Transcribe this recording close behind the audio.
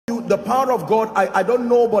the power of God, I don't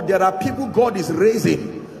know, but there are people God is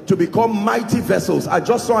raising to become mighty vessels. I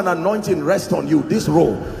just saw an anointing rest on you, this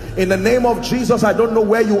row. In the name of Jesus, I don't know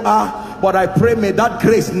where you are, but I pray may that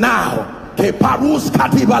grace now, let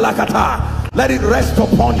it rest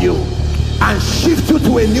upon you and shift you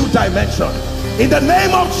to a new dimension. In the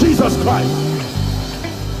name of Jesus Christ.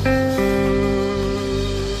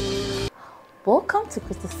 Welcome to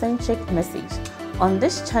Christocentric Message. On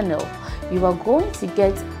this channel, you are going to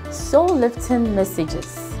get soul-lifting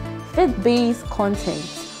messages, faith-based content,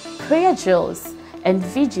 prayer drills, and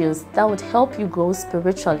videos that would help you grow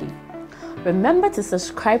spiritually. Remember to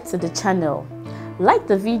subscribe to the channel, like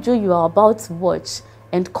the video you are about to watch,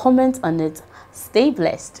 and comment on it. Stay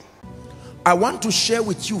blessed. I want to share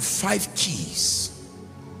with you 5 keys.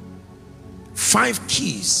 5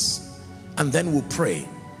 keys, and then we'll pray.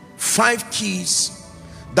 5 keys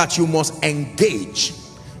that you must engage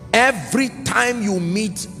every time you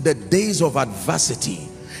meet the days of adversity.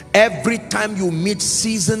 Every time you meet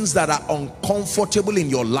seasons that are uncomfortable in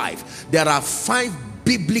your life, there are 5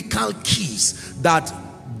 biblical keys that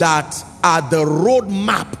are the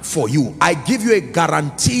roadmap for you. I give you a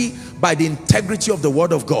guarantee by the integrity of the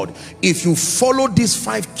word of God. If you follow these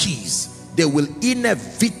 5 keys, they will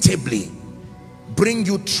inevitably bring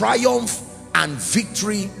you triumph and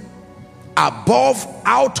victory above,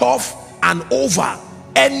 out of, and over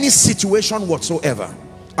any situation whatsoever.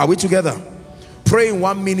 Are we together? Pray in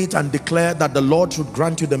 1 minute and declare that the Lord should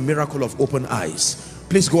grant you the miracle of open eyes.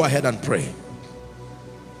 Please go ahead and pray.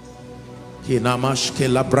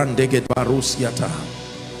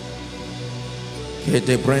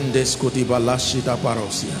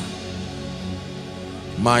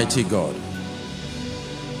 Mighty God.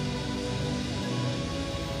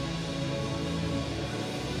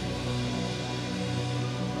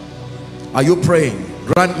 Are you praying?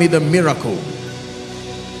 Grant me the miracle.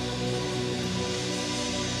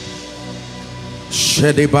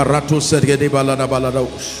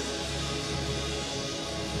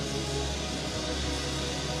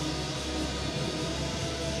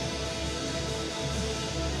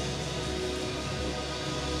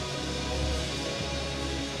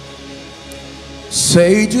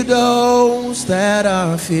 Say to those that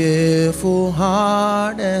are fearful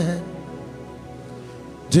hearted,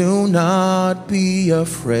 do not be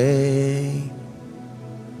afraid.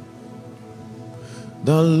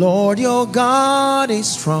 The Lord your God is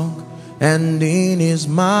strong, and in his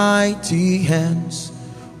mighty hands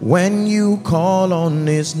when you call on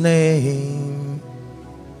his name,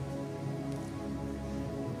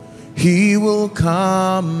 he will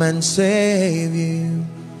come and save you.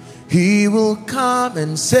 He will come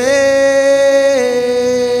and save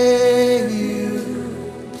you.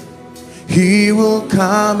 He will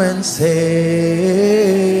come and save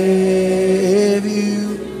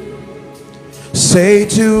you. Say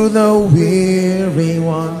to the weary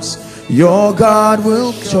ones, your God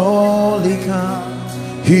will surely come.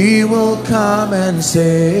 He will come and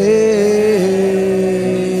save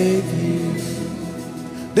you.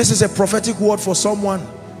 This is a prophetic word for someone.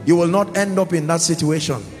 You will not end up in that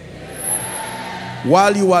situation.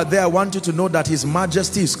 While you are there, I want you to know that his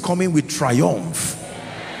majesty is coming with triumph.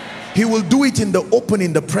 He will do it in the open,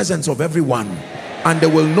 in the presence of everyone, and they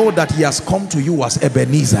will know that he has come to you as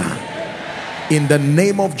Ebenezer, in the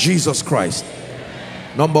name of Jesus Christ.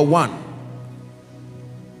 Number 1,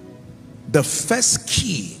 the first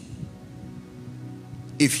key,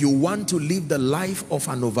 if you want to live the life of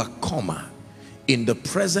an overcomer in the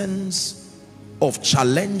presence of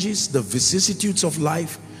challenges, the vicissitudes of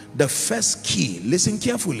life, the first key, listen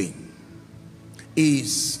carefully,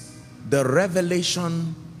 is the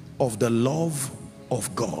revelation of the love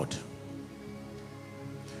of God.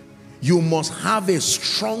 You must have a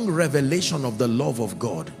strong revelation of the love of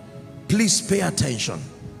God. Please pay attention.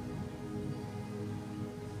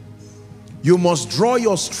 You must draw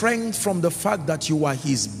your strength from the fact that you are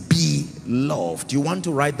his beloved. You want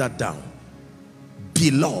to write that down?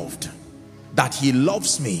 Beloved. That he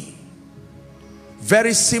loves me.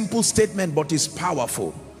 Very simple statement, but it's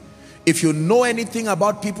powerful. If you know anything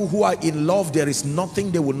about people who are in love, there is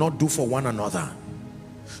nothing they will not do for one another.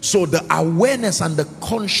 So the awareness and the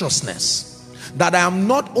consciousness that I am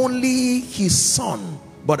not only his son,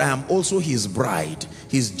 but I am also his bride.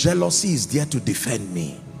 His jealousy is there to defend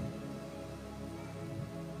me.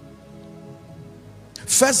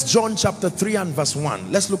 1 John chapter 3 and verse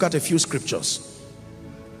 1. Let's look at a few scriptures.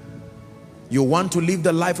 You want to live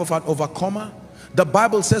the life of an overcomer? The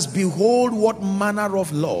Bible says, behold what manner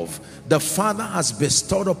of love the Father has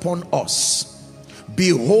bestowed upon us,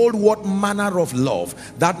 Behold what manner of love.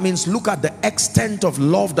 That means look at the extent of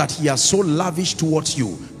love that he has so lavished towards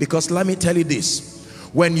you. Because let me tell you this,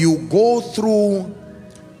 when you go through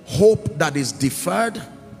hope that is deferred,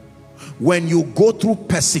 when you go through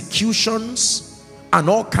persecutions and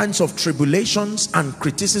all kinds of tribulations and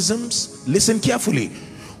criticisms, listen carefully,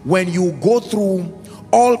 when you go through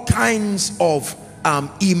all kinds of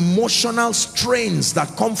emotional strains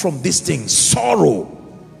that come from these things, sorrow,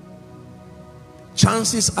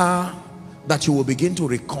 chances are that you will begin to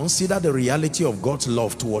reconsider the reality of God's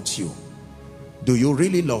love towards you. Do you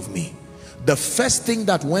really love me? The first thing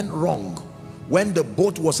that went wrong when the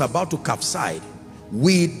boat was about to capsize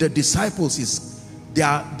with the disciples is they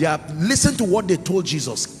are listen to what they told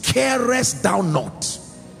Jesus: carest thou not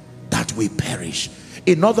that we perish?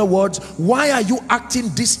 In other words, why are you acting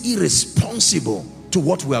this irresponsible to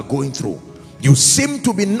what we are going through? You seem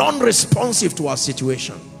to be non-responsive to our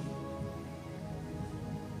situation.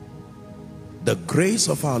 The grace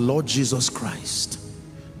of our Lord Jesus Christ,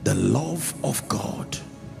 the love of God,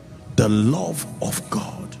 the love of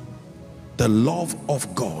God, the love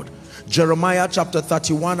of God. Jeremiah chapter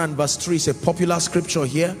 31 and verse 3 is a popular scripture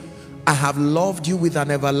here. I have loved you with an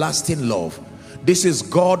everlasting love. This is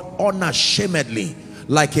God unashamedly,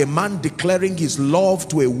 like a man declaring his love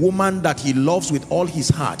to a woman that he loves with all his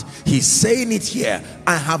heart. He's saying it here.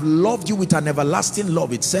 I have loved you with an everlasting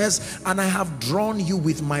love. It says, and I have drawn you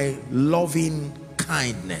with my loving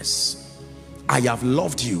kindness. I have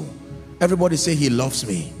loved you. Everybody say, he loves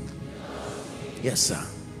me. Yes, sir.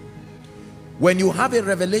 When you have a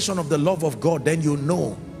revelation of the love of God, then you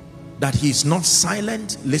know that he is not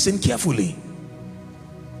silent. Listen carefully.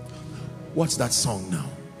 What's that song now?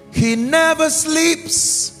 He never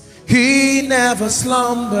sleeps, he never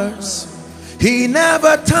slumbers, he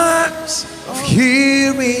never tires of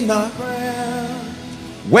hearing our prayer.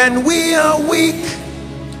 When we are weak,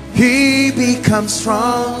 he becomes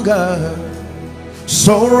stronger.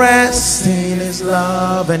 So rest in his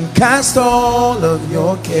love and cast all of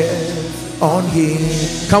your care on him.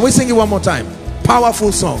 Can we sing it one more time?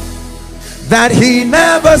 Powerful song. That he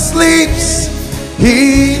never sleeps,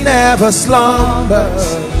 he never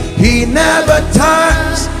slumbers, he never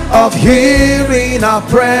tires of hearing our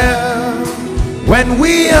prayer. When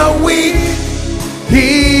we are weak,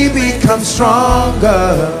 he becomes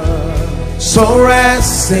stronger. So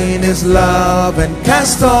rest in his love and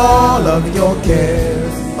cast all of your care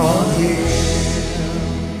on him.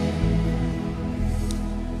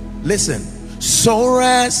 Listen. So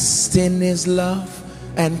rest in his love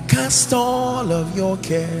and cast all of your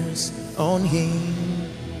cares on him.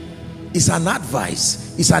 It's an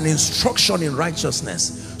advice, it's an instruction in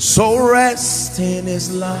righteousness. So rest in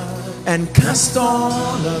his love and cast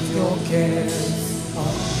all of your cares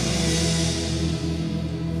on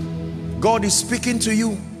him. God is speaking to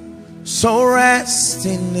you. So rest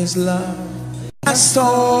in his love, cast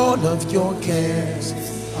all of your cares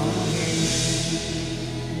on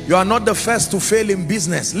him. You are not the first to fail in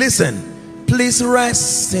business. Listen, please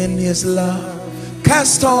rest in his love,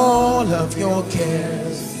 cast all of your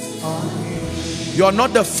cares on him. You are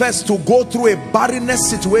not the first to go through a barrenness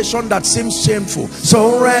situation that seems shameful.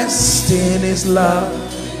 So rest in his love,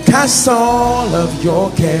 cast all of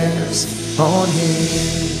your cares on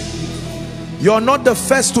him. You are not the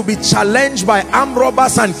first to be challenged by armed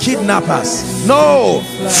robbers and kidnappers. No,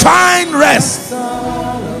 find rest.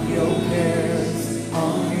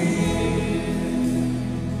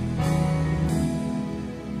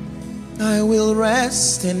 I will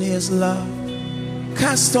rest in his love,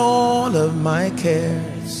 cast all of my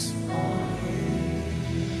cares.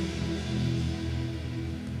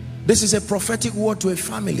 This is a prophetic word to a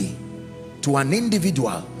family, to an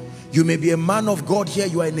individual. You may be a man of God here.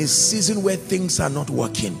 You are in a season where things are not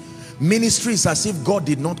working. Ministry is as if God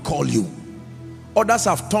did not call you. Others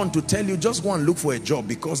have turned to tell you, just go and look for a job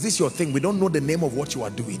because this is your thing. We don't know the name of what you are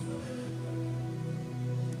doing.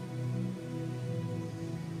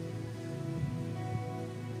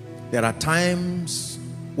 There are times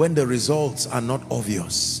when the results are not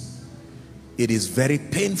obvious. It is very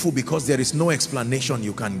painful because there is no explanation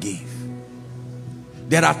you can give.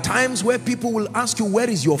 There are times where people will ask you, where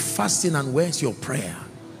is your fasting and where is your prayer?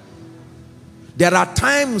 There are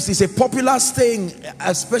times, it's a popular saying,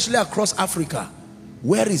 especially across Africa,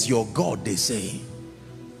 where is your God, they say.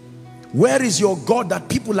 Where is your God that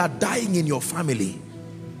people are dying in your family?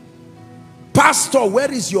 Pastor,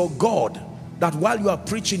 where is your God that while you are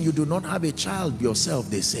preaching you do not have a child yourself,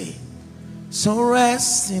 they say. So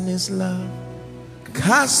rest in his love,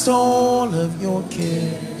 cast all of your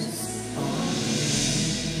cares on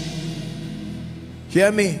him.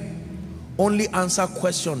 Hear me, only answer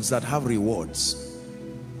questions that have rewards.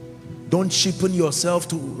 Don't cheapen yourself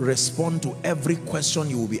to respond to every question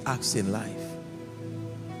you will be asked in life.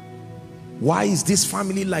 Why is this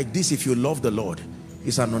family like this if you love the Lord?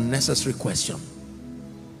 It's an unnecessary question.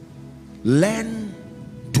 Learn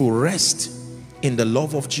to rest in the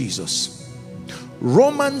love of Jesus.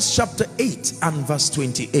 Romans chapter 8 and verse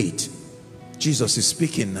 28. Jesus is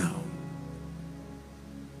speaking now.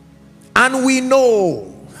 And we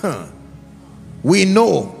know,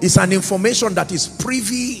 it's an information that is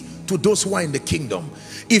privy to those who are in the kingdom.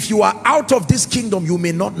 If you are out of this kingdom, you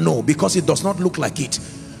may not know, because it does not look like it.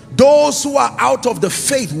 Those who are out of the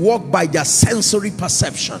faith walk by their sensory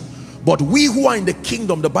perception. But we who are in the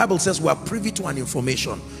kingdom, the Bible says we are privy to an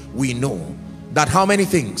information. We know that how many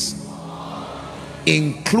things?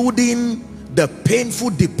 Including the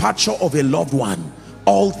painful departure of a loved one.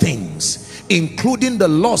 All things. Including the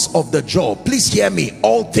loss of the job. Please hear me.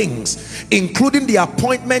 All things. Including the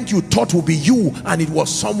appointment you thought would be you and it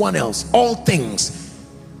was someone else. All things.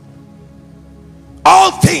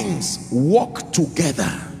 All things work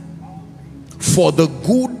together for the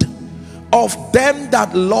good of them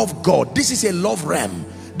that love God. This is a love realm.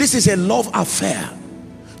 This is a love affair.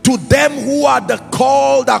 To them who are the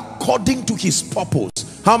called according to his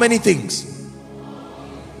purpose. How many things?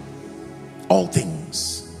 All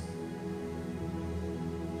things.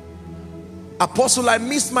 Apostle, I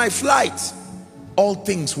missed my flight. All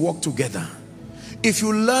things work together. If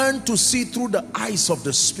you learn to see through the eyes of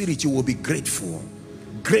the Spirit, you will be grateful.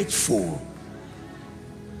 Grateful.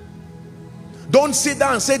 Don't sit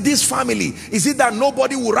down and say, this family, is it that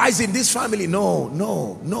nobody will rise in this family? No,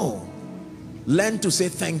 no, no. Learn to say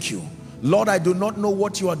thank you. Lord, I do not know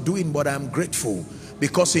what you are doing, but I am grateful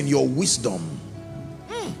because in your wisdom,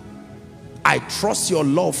 I trust your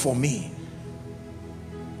love for me.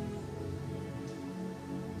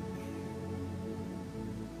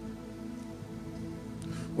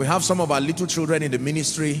 We have some of our little children in the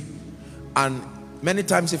ministry, and many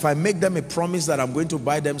times if I make them a promise that I'm going to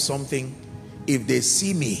buy them something, if they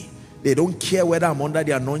see me, they don't care whether I'm under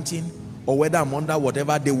the anointing or whether I'm under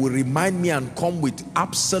whatever, they will remind me and come with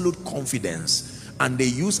absolute confidence, and they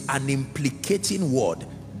use an implicating word,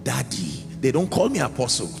 daddy. They don't call me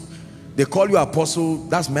apostle. They call you apostle,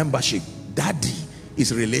 that's membership. Daddy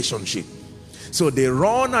is relationship. So they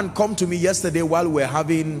run and come to me. Yesterday while we're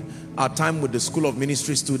having our time with the School of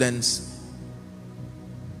Ministry students,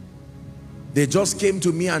 they just came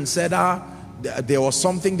to me and said there was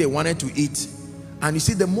something they wanted to eat, and you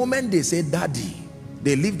see, the moment they say daddy,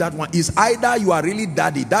 they leave that one. Is either you are really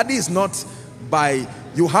daddy. Daddy is not by,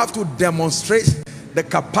 you have to demonstrate the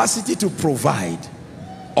capacity to provide,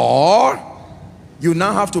 or you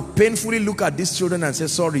now have to painfully look at these children and say,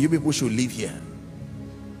 sorry, you people should live here.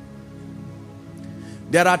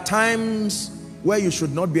 There are times where you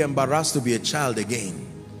should not be embarrassed to be a child again,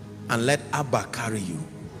 and let Abba carry you.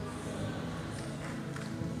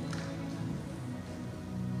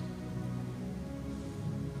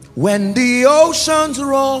 When the oceans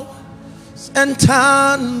roll and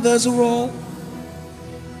thunders roll,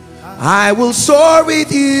 I will soar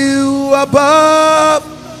with you above.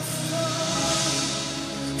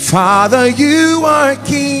 Father, you are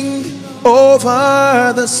king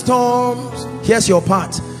over the storms. Here's your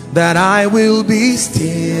part. That I will be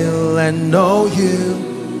still and know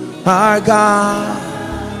you are God.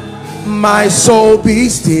 My soul be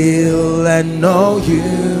still and know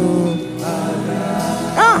you.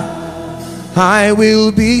 I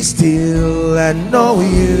will be still and know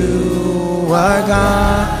you are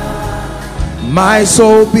God. My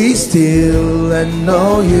soul be still and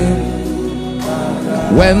know you.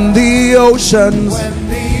 When the oceans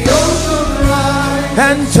rise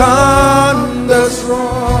and thunders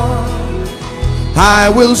roar, I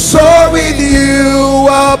will soar with you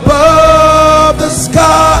above the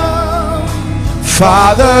sky.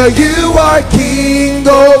 Father, you are king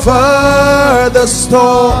over the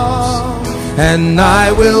storms, and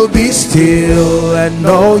I will be still and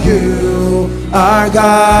know you are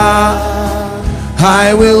God.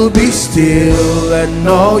 I will be still and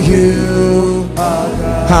know you are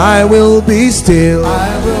God. I will be still.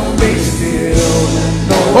 I will be still and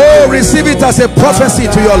know. Oh, receive it as a prophecy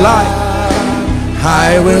to your life.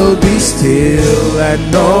 I will be still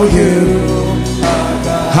and know you.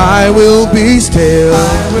 I will be still.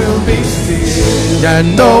 I will be still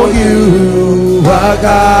and know you are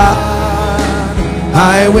God.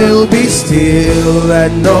 I will be still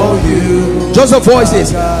and know you. Just the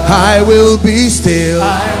voices. I will be still.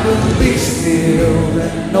 I will be still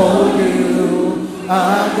and know you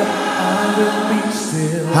are God. I will be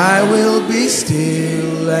still. I will be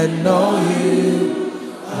still and know you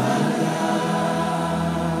are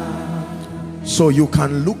God. So you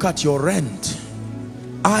can look at your rent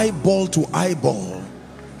eyeball to eyeball.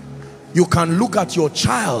 You can look at your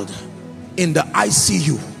child in the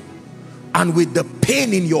ICU and with the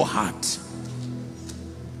pain in your heart.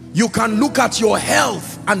 You can look at your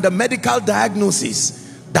health and the medical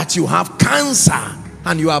diagnosis that you have cancer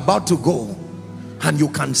and you are about to go, and you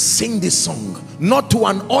can sing this song, not to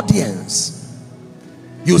an audience.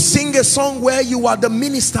 You sing a song where you are the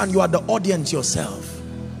minister and you are the audience yourself.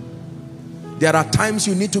 There are times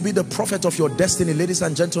you need to be the prophet of your destiny. Ladies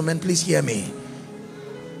and gentlemen, please hear me.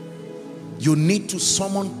 You need to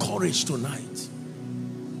summon courage tonight.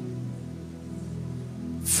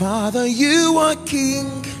 Father, you are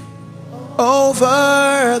king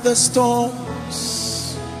over the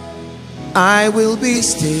storms. I will be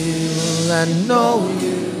still and know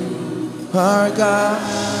you are God.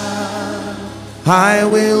 I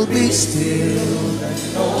will be still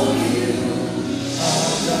and know you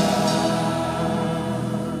are God.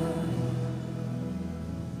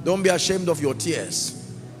 Don't be ashamed of your tears.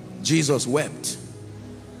 Jesus wept.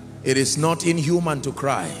 It is not inhuman to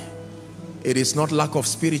cry. It is not lack of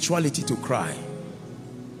spirituality to cry.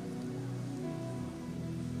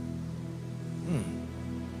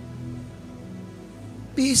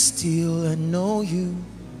 Be still and know you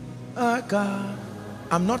are God.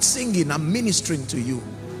 I'm not singing, I'm ministering to you.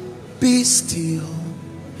 Be still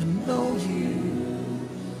and know you.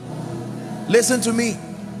 Listen to me.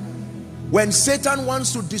 When Satan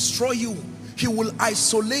wants to destroy you, he will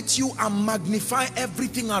isolate you and magnify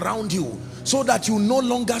everything around you so that you no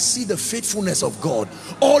longer see the faithfulness of God.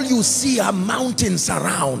 All you see are mountains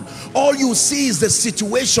around. All you see is the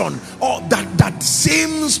situation that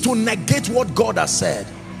seems to negate what God has said.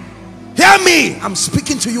 Hear me. I'm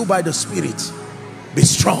speaking to you by the Spirit. Be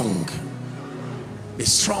strong. Be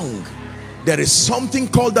strong. There is something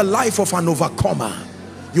called the life of an overcomer.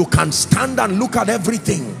 You can stand and look at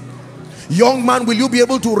everything. Young man, will you be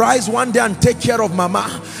able to rise one day and take care of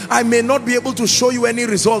mama? I may not be able to show you any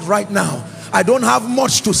result right now. I don't have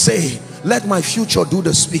much to say. Let my future do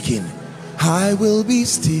the speaking. I will be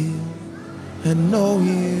still and know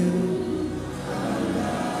you.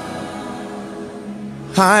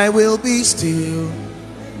 I will be still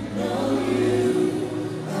and know you.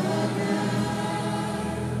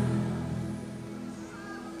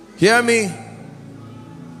 Hear me.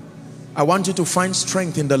 I want you to find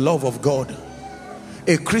strength in the love of God.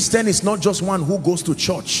 A Christian is not just one who goes to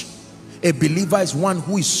church. A believer is one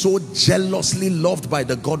who is so jealously loved by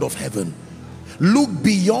the God of heaven. Look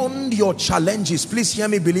beyond your challenges. Please hear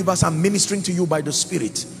me, believers. I'm ministering to you by the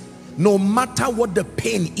Spirit. No matter what the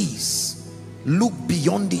pain is, look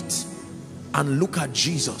beyond it and look at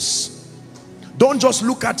Jesus. Don't just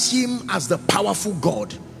look at him as the powerful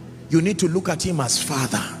God. You need to look at him as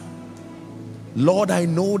Father. Lord, I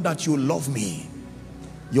know that you love me.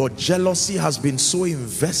 Your jealousy has been so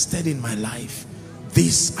invested in my life.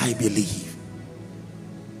 This I believe.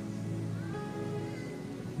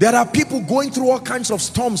 There are people going through all kinds of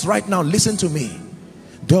storms right now. Listen to me.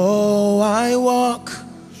 Though I walk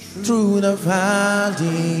through the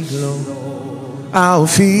valley low, I'll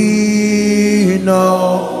fear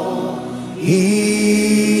no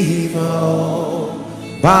evil.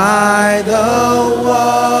 By the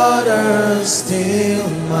water still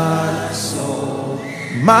my soul,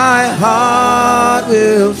 my heart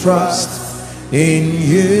will trust in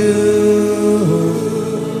you.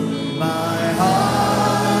 My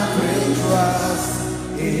heart will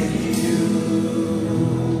trust in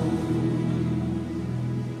you.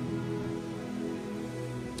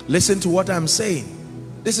 Listen to what I'm saying.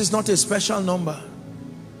 This is not a special number.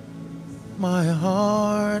 My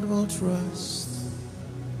heart will trust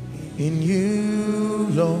in you,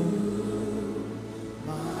 Lord.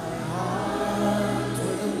 My heart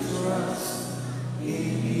will trust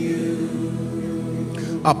in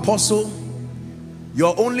you. Apostle,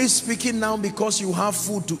 you're only speaking now because you have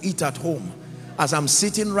food to eat at home. As I'm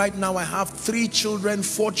sitting right now, I have 3 children,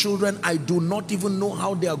 4 children. I do not even know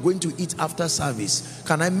how they are going to eat after service.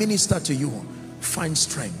 Can I minister to you? Find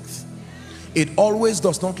strength. It always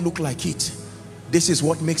does not look like it. This is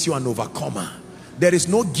what makes you an overcomer. There is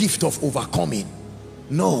no gift of overcoming.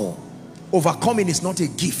 No, overcoming is not a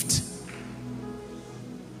gift.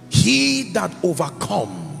 He that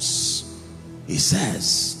overcomes, he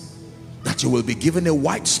says that you will be given a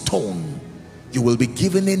white stone. You will be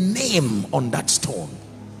given a name on that stone.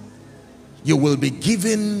 You will be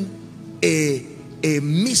given a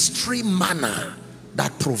mystery manna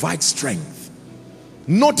that provides strength.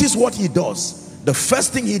 Notice what he does. The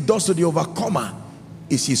first thing he does to the overcomer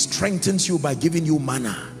is he strengthens you by giving you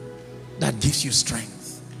manna that gives you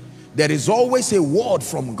strength. There is always a word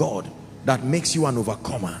from God. that makes you an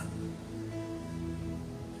overcomer.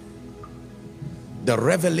 The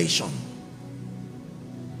revelation.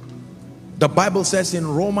 The Bible says in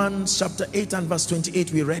Romans chapter 8 and verse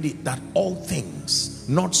 28, we read it, that all things,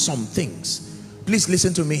 not some things. Please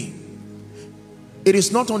listen to me. It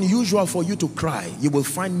is not unusual for you to cry. You will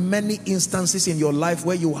find many instances in your life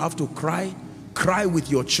where you have to cry. Cry with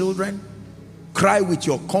your children. Cry with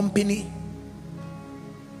your company.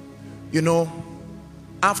 You know,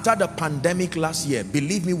 after the pandemic last year,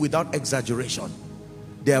 believe me without exaggeration,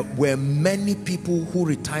 there were many people who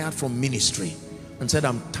retired from ministry and said,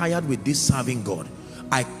 I'm tired with this serving God.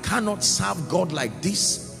 I cannot serve God like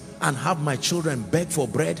this and have my children beg for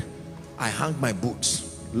bread. I hang my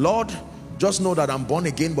boots. Lord, just know that I'm born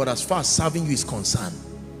again, but as far as serving you is concerned,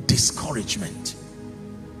 discouragement.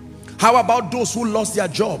 How about those who lost their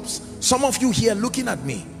jobs? Some of you here looking at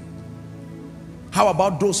me. How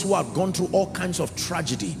about those who have gone through all kinds of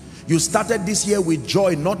tragedy? You started this year with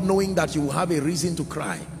joy, not knowing that you will have a reason to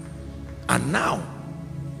cry. And now,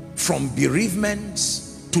 from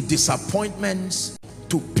bereavements to disappointments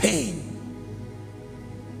to pain,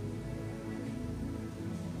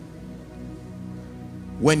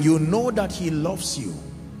 when you know that he loves you,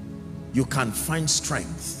 you can find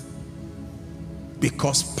strength,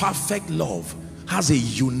 because perfect love has a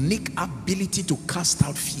unique ability to cast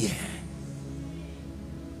out fear.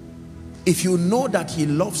 If you know that he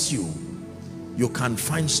loves you, you can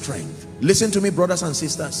find strength. Listen to me, brothers and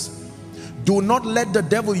sisters. Do not let the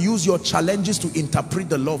devil use your challenges to interpret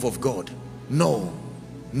the love of God. No,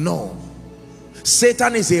 no.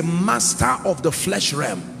 Satan is a master of the flesh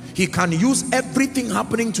realm. He can use everything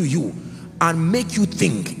happening to you and make you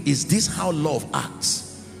think, is this how love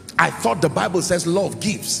acts? I thought the Bible says love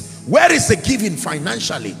gives. Where is the giving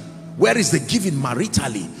financially? Where is the giving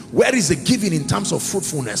maritally? Where is the giving in terms of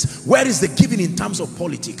fruitfulness? Where is the giving in terms of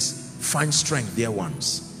politics? Find strength, dear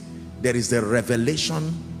ones. There is the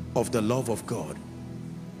revelation of the love of God.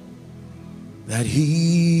 That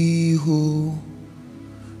he who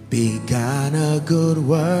began a good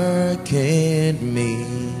work in me,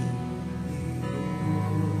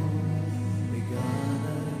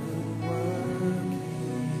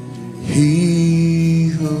 he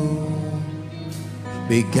who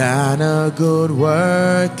began a good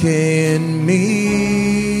work in me.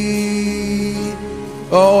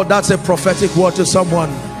 Oh, that's a prophetic word to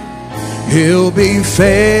someone. He'll be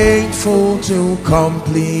faithful to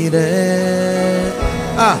complete it.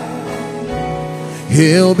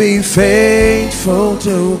 He'll be faithful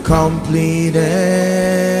to complete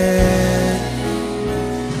it.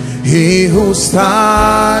 He who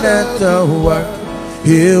started the work,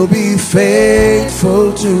 he'll be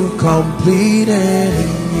faithful to complete it in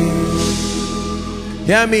you.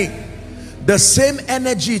 Hear me. The same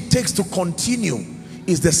energy it takes to continue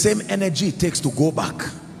is the same energy it takes to go back.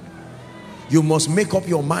 You must make up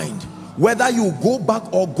your mind. Whether you go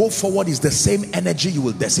back or go forward is the same energy you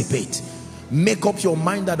will dissipate. Make up your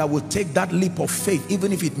mind that I will take that leap of faith,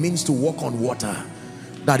 even if it means to walk on water.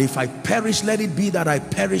 That if I perish, let it be that I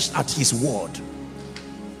perish at his word.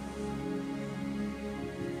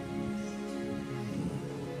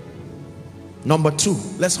 Number two,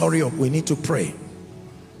 let's hurry up. We need to pray.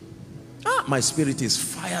 My spirit is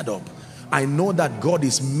fired up. I know that God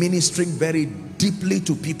is ministering very deeply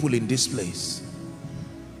to people in this place.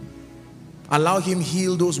 Allow him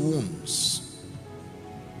heal those wounds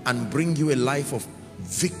and bring you a life of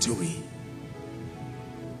victory.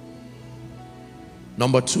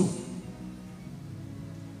 Number two,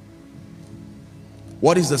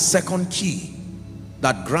 what is the second key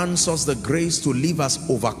that grants us the grace to live as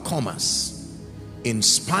overcomers in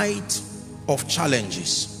spite of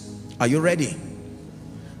challenges? Are you ready?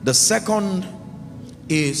 The second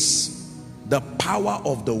is the power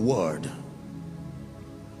of the word,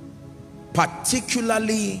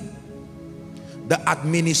 particularly the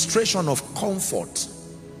administration of comfort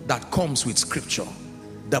that comes with scripture.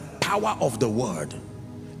 The power of the word.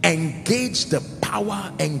 Engage the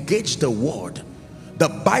power, engage the word. The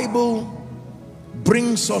Bible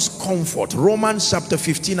brings us comfort. Romans chapter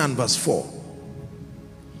 15 and verse 4.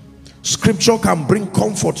 Scripture can bring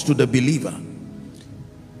comfort to the believer.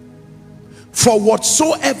 For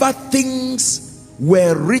whatsoever things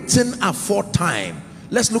were written aforetime.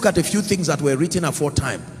 Let's look at a few things that were written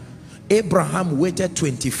aforetime. Abraham waited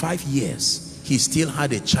 25 years. He still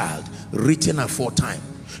had a child, written aforetime.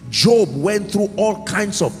 Job went through all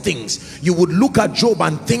kinds of things. You would look at Job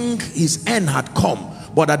and think his end had come.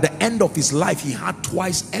 but at the end of his life he had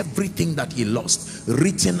twice everything that he lost,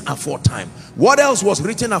 written aforetime. What else was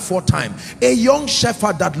written aforetime? A young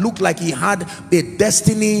shepherd that looked like he had a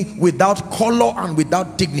destiny without color and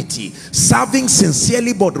without dignity, serving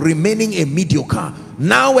sincerely but remaining a mediocre,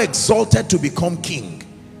 now exalted to become king,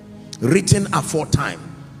 written aforetime.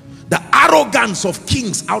 The arrogance of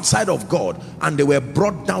kings outside of God, and they were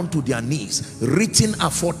brought down to their knees, written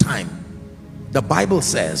aforetime. The Bible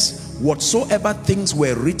says whatsoever things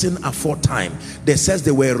were written aforetime, they says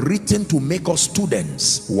they were written to make us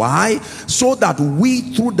students. Why? So that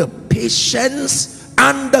we through the patience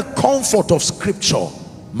and the comfort of scripture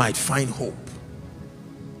might find hope.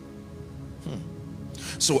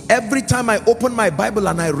 So every time I open my Bible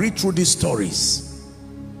and I read through these stories,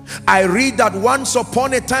 I read that once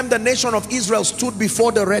upon a time the nation of Israel stood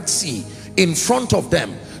before the Red Sea. In front of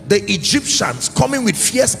them, the Egyptians coming with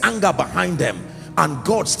fierce anger behind them, and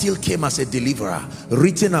God still came as a deliverer,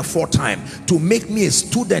 written aforetime, to make me a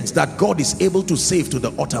student that God is able to save to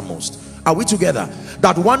the uttermost. Are we together?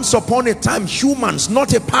 That once upon a time humans,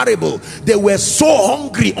 not a parable, they were so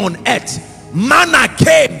hungry on earth, manna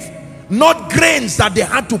came, not grains that they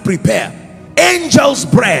had to prepare, angels'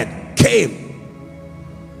 bread came,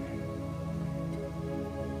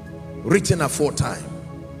 written aforetime.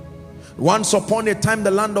 Once upon a time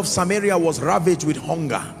the land of Samaria was ravaged with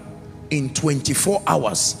hunger. In 24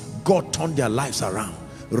 hours God turned their lives around,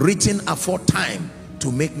 written aforetime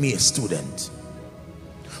to make me a student.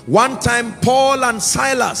 One time Paul and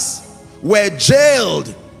Silas were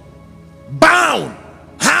jailed, bound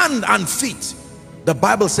hand and feet. The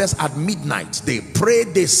Bible says at midnight they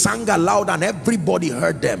prayed, they sang aloud, and everybody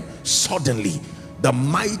heard them. Suddenly the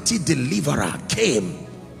mighty deliverer came.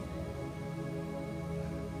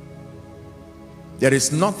 There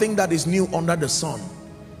is nothing that is new under the sun.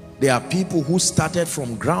 There are people who started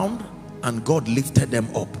from ground and God lifted them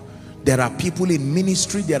up. There are people in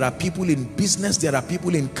ministry, there are people in business, there are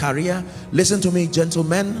people in career. Listen to me,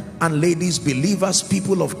 gentlemen and ladies, believers,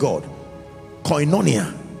 people of God.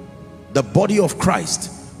 Koinonia, the body of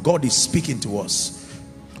Christ, God is speaking to us.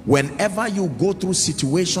 Whenever you go through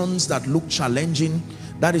situations that look challenging,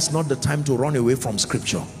 that is not the time to run away from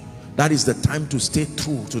scripture. That is the time to stay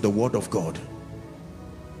true to the word of God.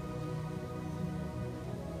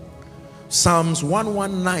 Psalms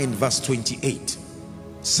 119 verse 28.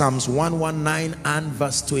 Psalms 119 and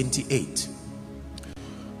verse 28.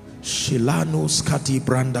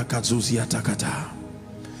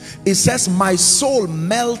 It says, my soul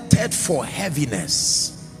melted for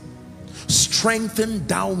heaviness, strengthen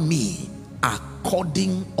thou me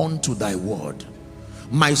according unto thy word.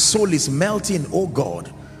 My soul is melting, oh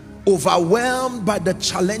God, overwhelmed by the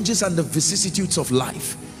challenges and the vicissitudes of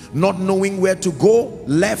life, not knowing where to go,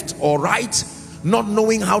 left or right, not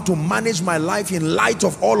knowing how to manage my life in light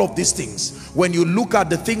of all of these things. When you look at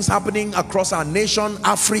the things happening across our nation,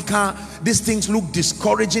 Africa, these things look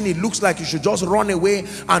discouraging. It looks like you should just run away,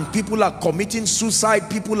 and people are committing suicide,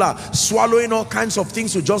 people are swallowing all kinds of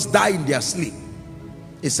things to just die in their sleep.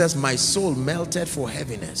 It says, my soul melted for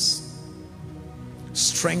heaviness,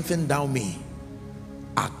 strengthen thou me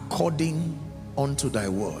according unto thy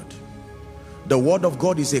word. The word of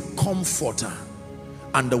God is a comforter,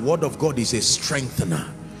 and the word of God is a strengthener.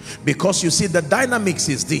 Because you see, the dynamics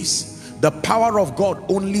is this: the power of God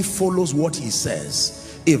only follows what he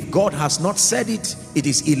says. If God has not said it, it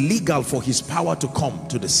is illegal for his power to come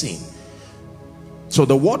to the scene. So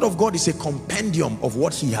the word of God is a compendium of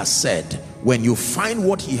what he has said. When you find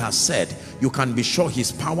what he has said, you can be sure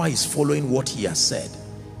his power is following what he has said.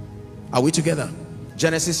 Are we together?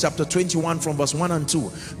 Genesis chapter 21 from verse 1 and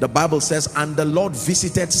 2. The Bible says, and the Lord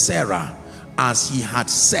visited Sarah as he had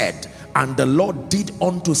said, and the Lord did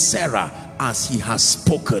unto Sarah as he has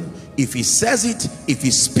spoken. If he says it, if he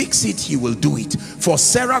speaks it, he will do it. For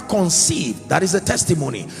Sarah conceived, that is a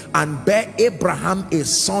testimony, and bare Abraham a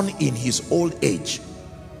son in his old age.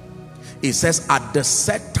 It says, at the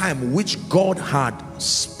set time which God had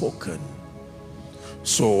spoken.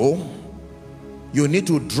 So you need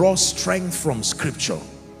to draw strength from scripture.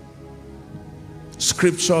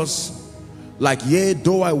 Scriptures like, yea,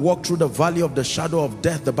 though I walk through the valley of the shadow of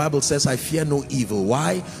death, the Bible says, I fear no evil.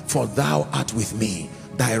 Why? For thou art with me.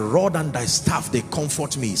 Thy rod and thy staff, they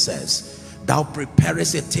comfort me, he says. Thou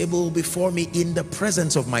preparest a table before me in the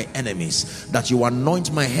presence of my enemies, that you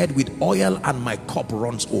anoint my head with oil and my cup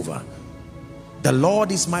runs over. The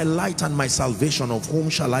Lord is my light and my salvation, of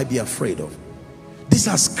whom shall I be afraid of? These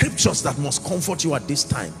are scriptures that must comfort you at these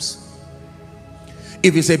times.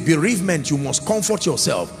 If it's a bereavement, you must comfort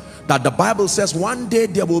yourself that the Bible says one day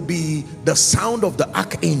there will be the sound of the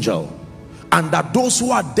archangel, and that those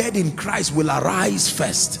who are dead in Christ will arise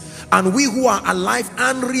first. And we who are alive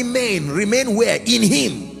and remain where? In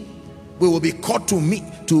him. We will be caught to meet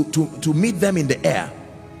them in the air.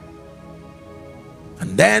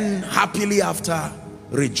 And then happily after,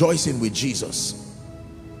 rejoicing with Jesus.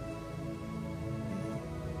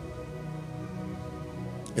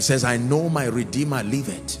 It says, I know my Redeemer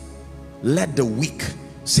liveth. Let the weak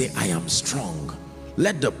say, I am strong.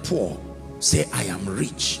 Let the poor say, I am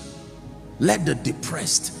rich. Let the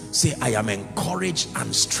depressed say, I am encouraged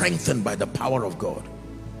and strengthened by the power of God.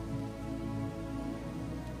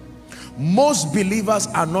 Most believers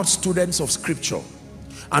are not students of scripture,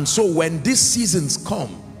 and so when these seasons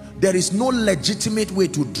come, there is no legitimate way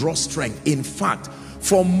to draw strength. In fact,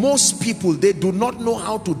 for most people, they do not know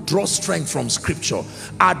how to draw strength from scripture.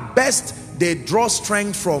 At best, they draw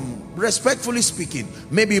strength from, respectfully speaking,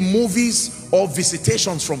 maybe movies or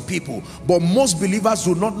visitations from people. But most believers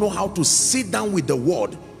do not know how to sit down with the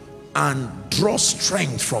word and draw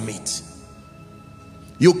strength from it.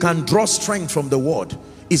 You can draw strength from the word.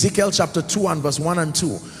 Ezekiel chapter 2 and verse 1 and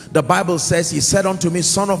 2. The Bible says, he said unto me,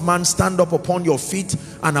 Son of man, stand up upon your feet,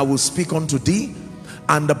 and I will speak unto thee.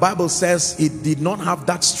 And the Bible says it did not have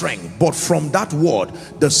that strength, but from that word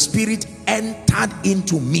the Spirit entered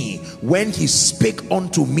into me when he spake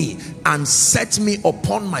unto me and set me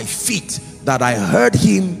upon my feet, that I heard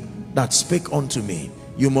him that spake unto me.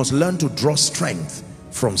 You must learn to draw strength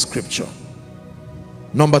from scripture.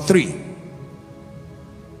 Number 3.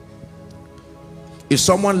 Is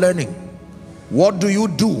someone learning? What do you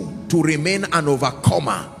do to remain an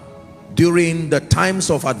overcomer during the times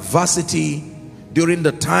of adversity, during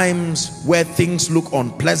the times where things look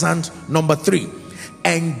unpleasant? Number 3,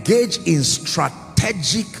 engage in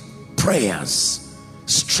strategic prayers.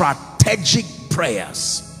 Strategic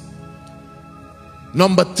prayers.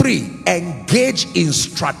 Number 3, engage in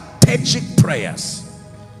strategic prayers.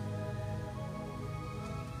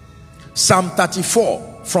 Psalm 34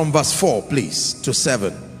 from verse 4, please, to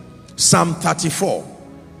 7. Psalm 34.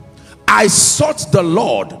 I sought the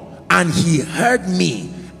Lord, and he heard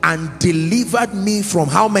me and delivered me from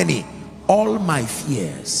how many? All my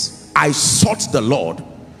fears. I sought the Lord.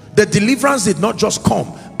 The deliverance did not just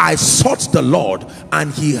come. I sought the Lord,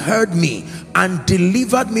 and he heard me and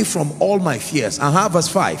delivered me from all my fears. Verse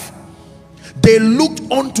 5. They looked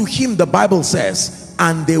unto him, the Bible says,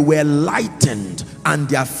 and they were lightened, and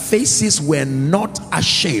their faces were not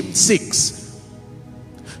ashamed. 6.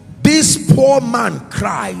 This poor man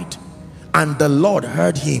cried, and the Lord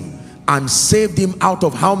heard him and saved him out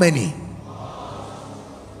of how many?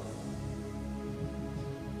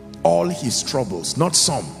 All his troubles, not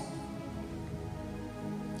some.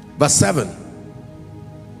 Verse 7.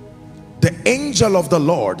 The angel of the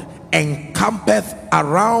Lord encampeth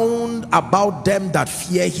around about them that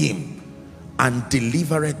fear him, and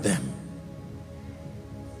delivereth them.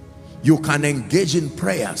 You can engage in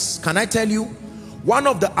prayers. Can I tell you, one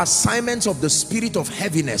of the assignments of the spirit of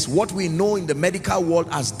heaviness, what we know in the medical world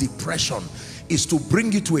as depression, is to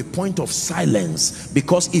bring you to a point of silence.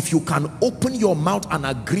 Because if you can open your mouth and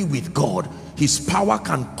agree with God, his power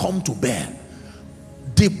can come to bear.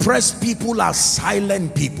 Depressed people are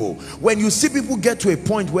silent people. When you see people get to a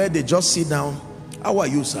point where they just sit down, how are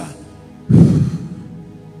you, sir?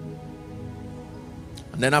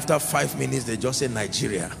 And then after 5 minutes they just say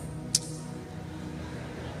Nigeria.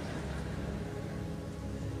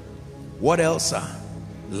 What else, sir?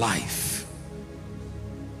 Life.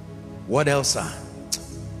 What else, sir?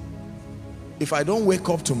 If I don't wake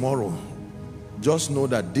up tomorrow, just know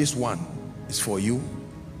that this one is for you,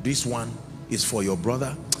 this one is for your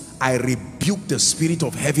brother. I rebuke the spirit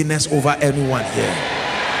of heaviness over anyone here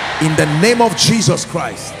in the name of Jesus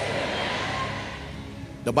Christ.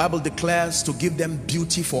 The Bible declares to give them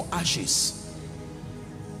beauty for ashes.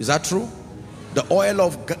 Is that true? The oil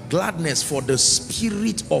of gladness for the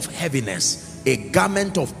spirit of heaviness, a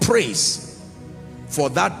garment of praise for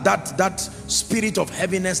that spirit of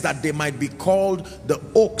heaviness, that they might be called the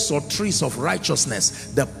oaks or trees of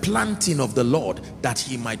righteousness, the planting of the Lord, that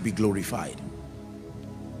he might be glorified.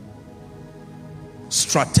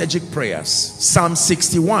 Strategic prayers. Psalm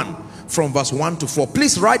 61 from verse 1 to 4.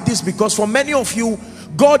 Please write this, because for many of you,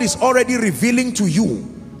 God is already revealing to you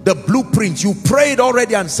the blueprint. You prayed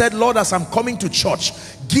already and said, Lord, as I'm coming to church,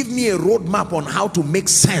 give me a roadmap on how to make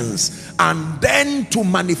sense and then to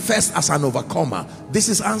manifest as an overcomer. This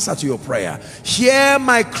is answer to your prayer. Hear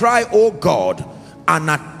my cry, O God, and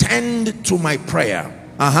attend to my prayer.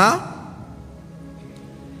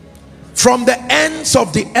 From the ends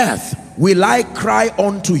of the earth will I cry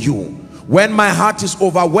unto you. When my heart is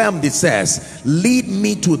overwhelmed, it says, lead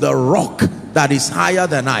me to the rock that is higher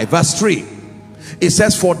than I. Verse 3. It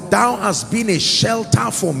says, for thou hast been a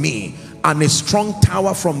shelter for me and a strong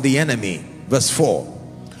tower from the enemy. Verse 4.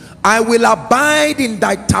 I will abide in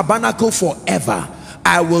thy tabernacle forever.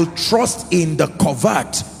 I will trust in the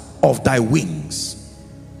covert of thy wings.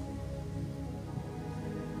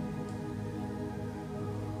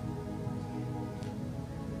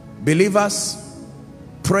 Believers,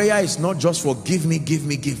 prayer is not just for give me, give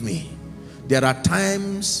me, give me. There are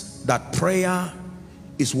times that prayer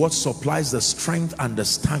is what supplies the strength and the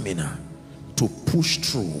stamina to push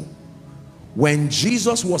through. When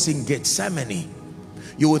Jesus was in Gethsemane,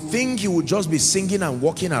 you would think he would just be singing and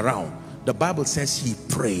walking around. The Bible says he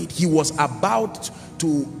prayed. He was about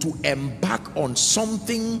to embark on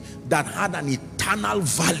something that had an eternal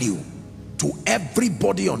value to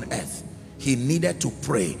everybody on earth. He needed to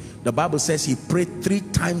pray. The Bible says he prayed 3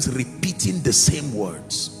 times, repeating the same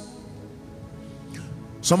words.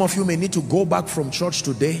 Some of you may need to go back from church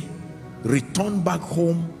today, return back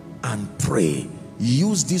home and pray.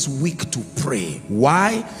 Use this week to pray.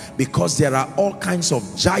 Why? Because there are all kinds of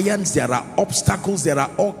giants, there are obstacles, there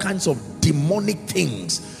are all kinds of demonic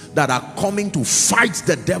things that are coming to fight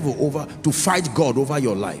the devil over, to fight God over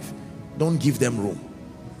your life. Don't give them room.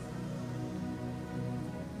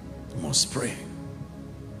 You must pray.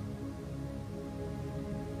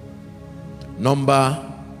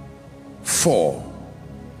 Number 4.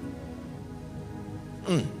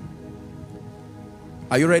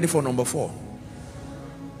 Are you ready for number 4?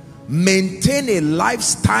 Maintain a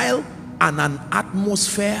lifestyle and an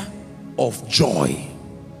atmosphere of joy.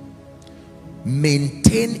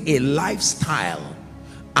 Maintain a lifestyle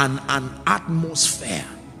and an atmosphere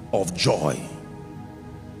of joy.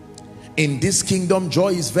 In this kingdom, joy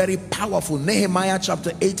is very powerful. Nehemiah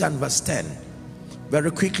chapter 8 and verse 10.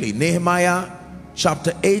 Very quickly, Nehemiah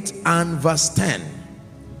chapter 8 and verse 10.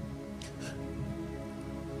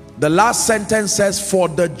 The last sentence says, for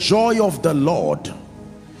the joy of the Lord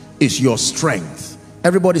is your strength.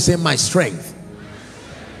 Everybody say, my strength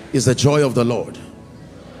is the joy of the Lord.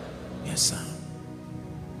 Yes, sir.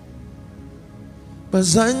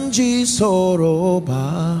 Bazanji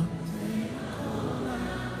soroba,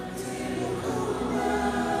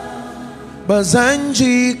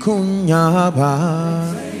 Bazanji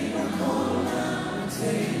kunyaba.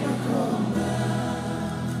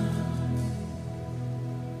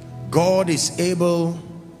 God is able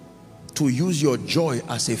to use your joy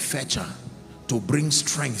as a fetcher to bring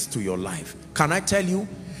strength to your life. Can I tell you,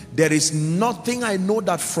 there is nothing I know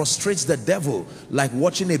that frustrates the devil like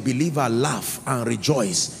watching a believer laugh and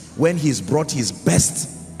rejoice when he's brought his best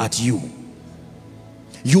at you.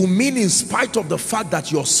 You mean in spite of the fact that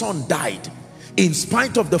your son died, in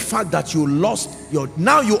spite of the fact that you lost your...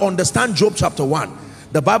 Now you understand Job chapter 1.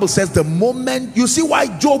 The Bible says the moment... You see why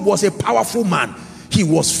Job was a powerful man? He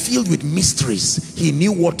was filled with mysteries. He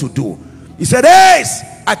knew what to do. He said, hey,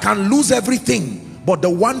 I can lose everything, but the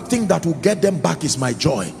one thing that will get them back is my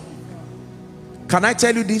joy. Can I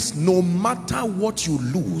tell you this? No matter what you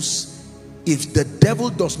lose, if the devil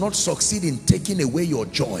does not succeed in taking away your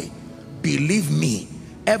joy, believe me,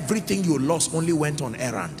 everything you lost only went on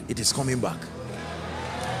errand. It is coming back.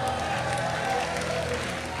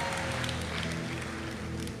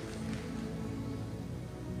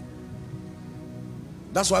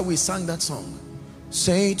 That's why we sang that song.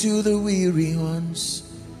 Say to the weary ones,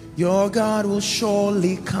 your God will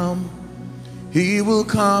surely come. He will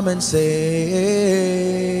come and save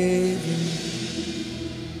you.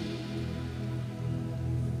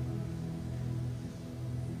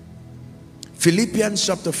 Philippians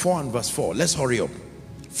chapter 4 and verse 4. Let's hurry up.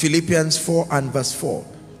 Philippians 4 and verse 4.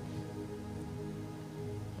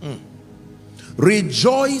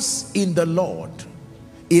 Rejoice in the Lord.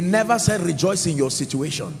 It never said rejoice in your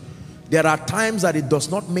situation. There are times that it does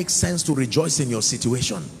not make sense to rejoice in your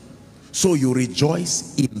situation. So you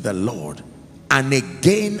rejoice in the Lord. And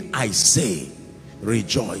again I say,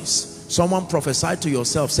 rejoice. Someone prophesy to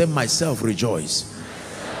yourself, say, myself rejoice.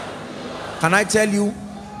 Can I tell you,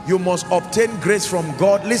 you must obtain grace from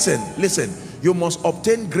God. Listen. You must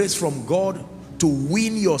obtain grace from God to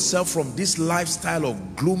wean yourself from this lifestyle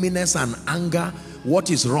of gloominess and anger. What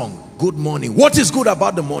is wrong? Good morning. What is good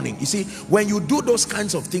about the morning? You see, when you do those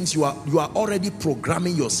kinds of things, you are already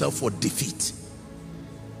programming yourself for defeat.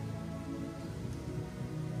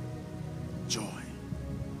 Joy.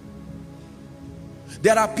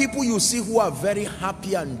 There are people you see who are very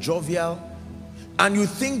happy and jovial, and you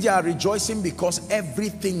think they are rejoicing because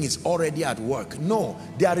everything is already at work. No,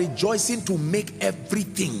 they are rejoicing to make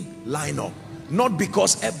everything line up, not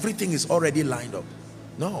because everything is already lined up.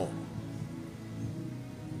 No.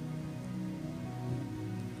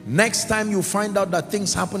 Next time you find out that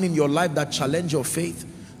things happen in your life that challenge your faith,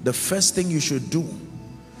 the first thing you should do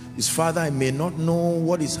is, Father, I may not know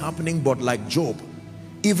what is happening, but like Job,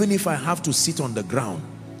 even if I have to sit on the ground,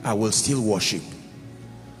 I will still worship.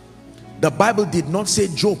 The Bible did not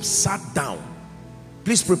say Job sat down.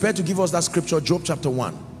 Please prepare to give us that scripture, Job chapter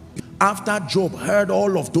 1. After Job heard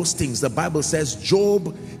all of those things, the Bible says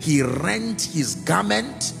Job, he rent his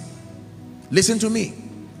garment. Listen to me.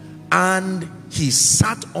 And he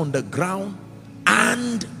sat on the ground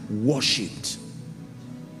and worshipped.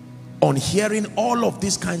 On hearing all of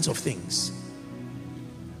these kinds of things.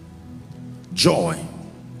 Joy.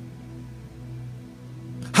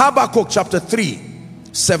 Habakkuk chapter 3,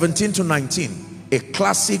 17 to 19. A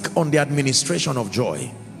classic on the administration of joy.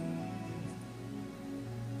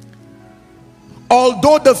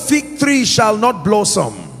 Although the fig tree shall not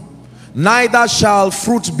blossom, neither shall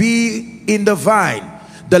fruit be in the vine,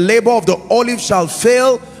 the labor of the olive shall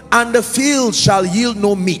fail, and the field shall yield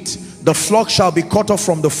no meat. The flock shall be cut off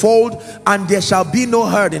from the fold, and there shall be no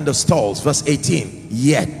herd in the stalls. Verse 18.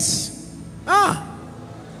 Yet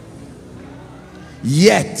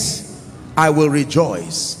I will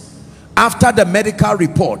rejoice. After the medical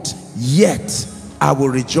report, yet I will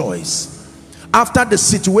rejoice. After the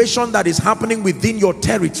situation that is happening within your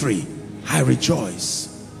territory, I rejoice.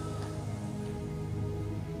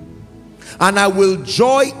 And I will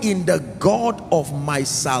joy in the God of my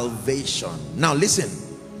salvation. Now listen,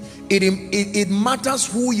 it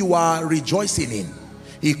matters who you are rejoicing in.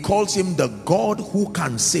 He calls him the God who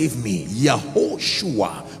can save me.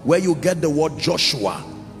 Yehoshua, where you get the word Joshua,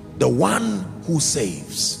 the one who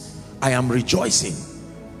saves. I am rejoicing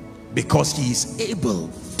because he is able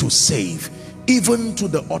to save even to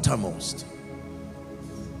the uttermost.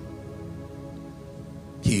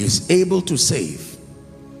 He is able to save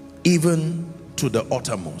even to the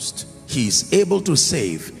uttermost. He is able to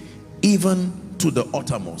save even to the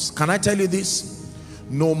uttermost. Can I tell you this?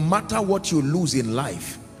 No matter what you lose in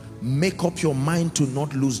life, make up your mind to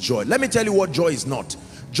not lose joy. Let me tell you what joy is not.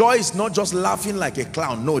 Joy is not just laughing like a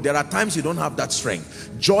clown. No, there are times you don't have that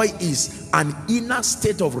strength. Joy is an inner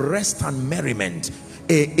state of rest and merriment,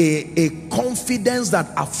 a confidence that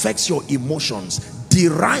affects your emotions,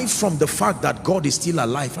 derived from the fact that God is still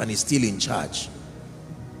alive and is still in charge.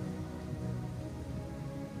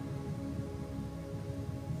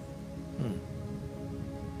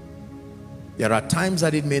 There are times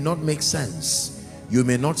that it may not make sense. You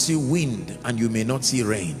may not see wind and you may not see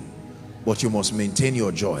rain, but you must maintain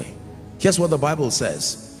your joy. Here's what the Bible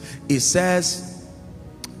says. It says,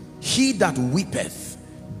 he that weepeth,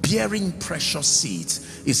 bearing precious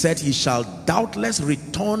seeds, he said, he shall doubtless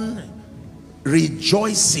return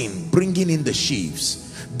rejoicing, bringing in the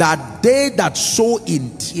sheaves. That they that sow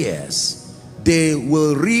in tears, they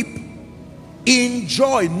will reap in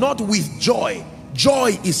joy, not with joy.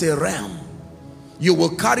 Joy is a realm. You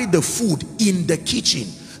will carry the food in the kitchen.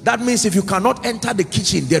 That means if you cannot enter the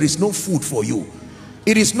kitchen, there is no food for you.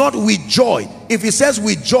 It is not with joy. If it says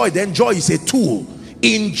with joy, then joy is a tool.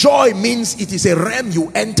 In joy means it is a realm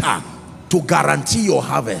you enter to guarantee your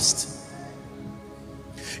harvest.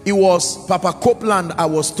 It was Papa Copeland, I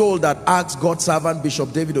was told, that asked God's servant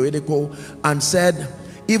Bishop David Oyedepo and said,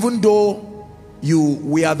 even though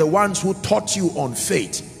we are the ones who taught you on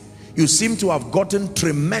faith, you seem to have gotten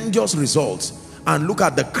tremendous results. And look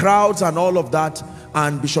at the crowds and all of that.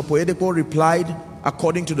 And Bishop Oyedepo replied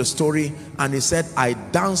according to the story, and he said, I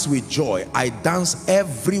dance with joy. I dance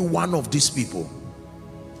every one of these people.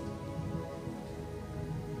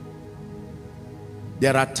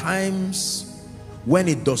 There are times when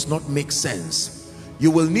it does not make sense. You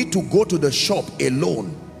will need to go to the shop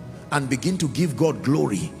alone and begin to give God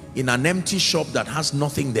glory in an empty shop that has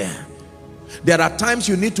nothing there. There are times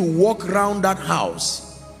you need to walk around that house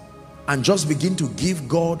and just begin to give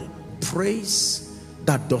God praise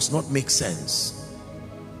that does not make sense.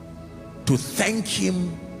 To thank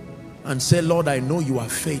him and say, Lord, I know you are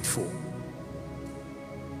faithful.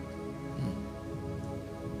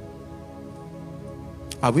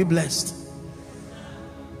 Are we blessed?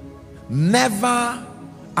 Never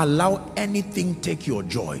allow anything take your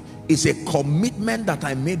joy. It's a commitment that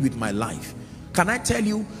I made with my life. Can I tell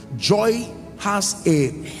you, joy has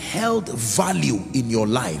a health value in your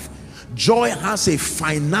life. Joy has a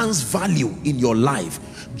finance value in your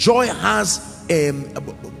life. Joy has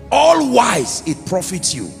all wise, it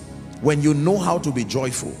profits you when you know how to be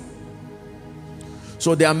joyful.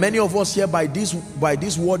 So there are many of us here, by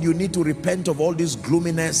this word you need to repent of all this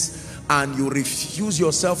gloominess, and you refuse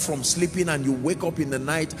yourself from sleeping, and you wake up in the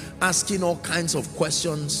night asking all kinds of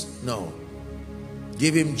questions. No,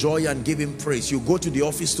 Give him joy and give him praise. You go to the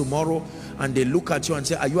office tomorrow and they look at you and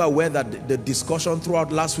say, are you aware that the discussion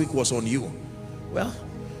throughout last week was on you? Well,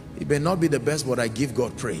 it may not be the best, but I give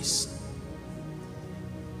God praise.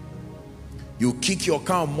 You kick your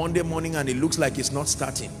car on Monday morning and it looks like it's not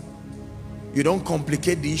starting. You don't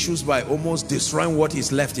complicate the issues by almost destroying what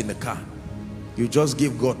is left in the car. You just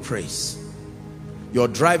give God praise. You're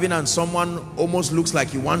driving and someone almost looks like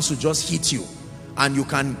he wants to just hit you, and you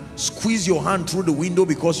can squeeze your hand through the window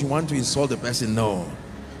because you want to insult the person. No.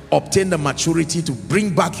 Obtain the maturity to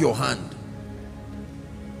bring back your hand.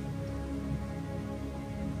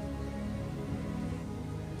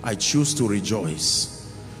 I choose to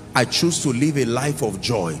rejoice. I choose to live a life of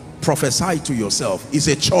joy. Prophesy to yourself. It's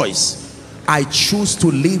a choice. I choose to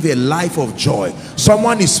live a life of joy.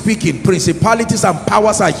 Someone is speaking. Principalities and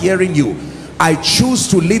powers are hearing you. I choose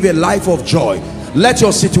to live a life of joy. Let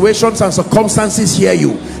your situations and circumstances hear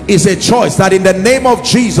you. It's a choice that in the name of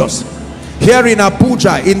Jesus, here in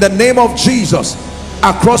Abuja, in the name of Jesus,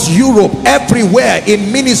 across Europe, everywhere,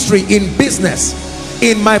 in ministry, in business,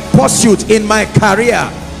 in my pursuit, in my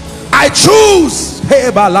career, I choose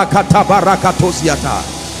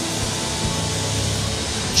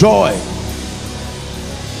joy.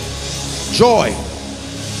 Joy.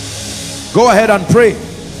 Go ahead and pray.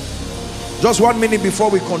 Just 1 minute before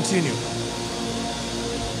we continue.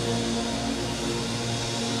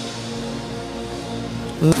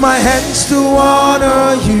 My hands to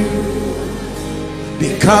honor you,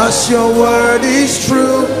 because your word is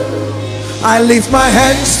true. I lift my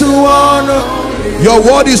hands to honor. Your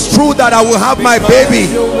word is true that I will have my baby.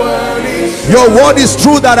 Your word is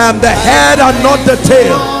true that I am the head and not the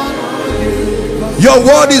tail. Your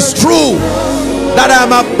word is true that I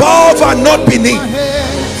am above and not beneath.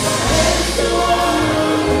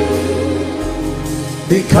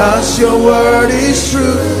 Because your word is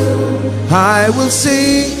true, I will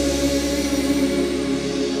sing.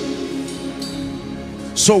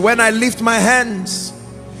 So when I lift my hands,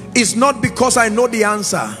 it's not because I know the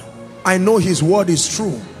answer. I know his word is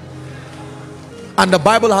true. And the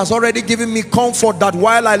Bible has already given me comfort that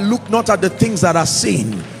while I look not at the things that are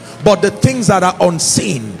seen, but the things that are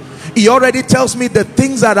unseen, he already tells me the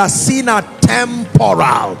things that are seen are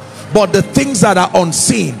temporal, but the things that are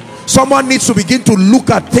unseen. Someone needs to begin to look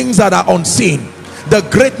at things that are unseen. The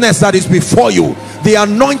greatness that is before you, the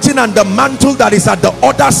anointing and the mantle that is at the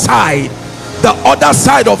other side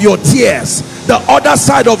of your tears, the other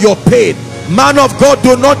side of your pain. Man of God,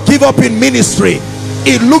 do not give up in ministry.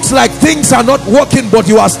 It looks like things are not working, but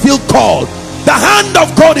you are still called. The hand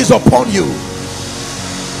of God is upon you.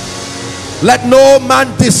 Let no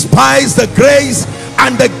man despise the grace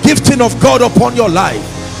and the gifting of God upon your life.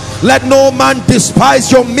 Let no man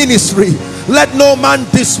despise your ministry. Let no man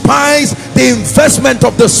despise the investment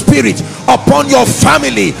of the Spirit upon your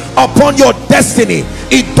family, upon your destiny.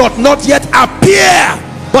 It doth not yet appear,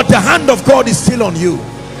 but the hand of God is still on you.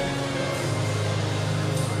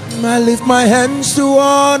 I lift my hands to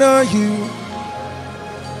honor you.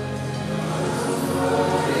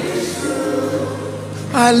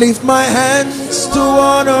 I lift my hands to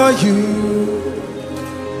honor you.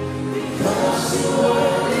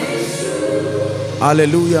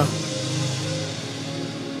 Hallelujah.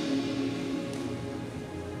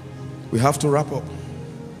 We have to wrap up.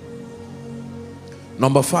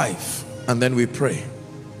 Number 5, and then we pray.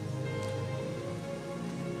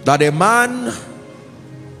 That a man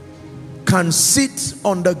can sit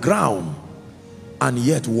on the ground and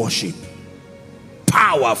yet worship.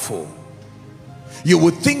 Powerful. You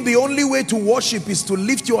would think the only way to worship is to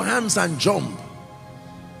lift your hands and jump.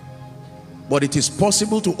 But it is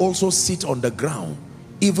possible to also sit on the ground,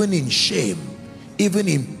 even in shame, even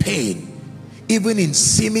in pain, even in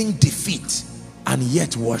seeming defeat, and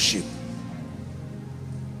yet worship.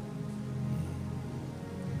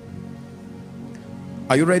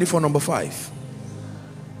 Are you ready for number 5?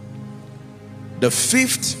 The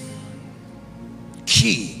 5th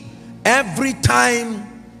key. Every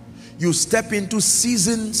time you step into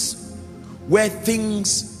seasons where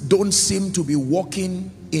things don't seem to be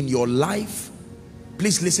working in your life,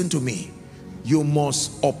 please listen to me. You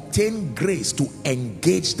must obtain grace to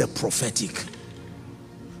engage the prophetic.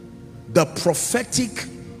 The prophetic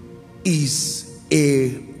is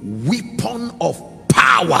a weapon of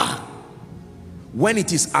power when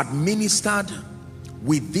it is administered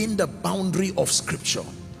within the boundary of Scripture.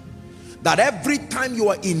 That every time you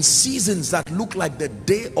are in seasons that look like the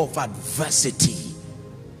day of adversity,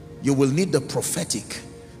 you will need the prophetic.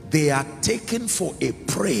 They are taken for a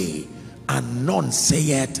prey, and none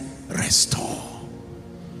saith restore.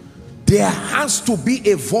 There has to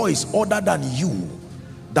be a voice other than you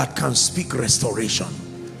that can speak restoration.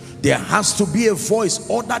 There has to be a voice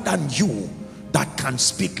other than you that can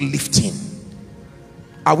speak lifting.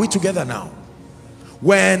 Are we together now?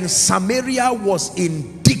 When Samaria was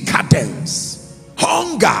in decadence,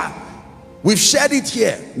 hunger, we've shared it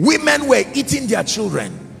here, women were eating their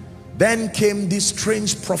children. Then came this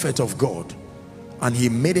strange prophet of God, and he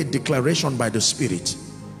made a declaration by the Spirit,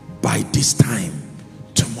 by this time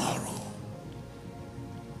tomorrow.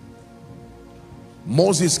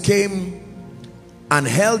 Moses came and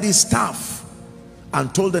held his staff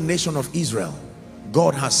and told the nation of Israel,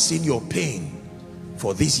 God has seen your pain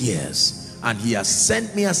for these years, and he has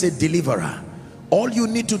sent me as a deliverer. All you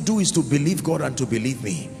need to do is to believe God and to believe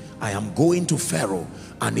me. I am going to Pharaoh.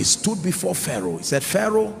 And he stood before Pharaoh. He said,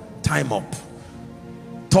 Pharaoh, time up.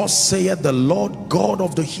 Thus saith the Lord God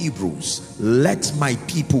of the Hebrews, let my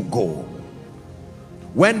people go.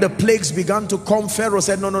 When the plagues began to come, Pharaoh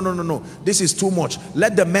said, no, this is too much.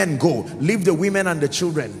 Let the men go, leave the women and the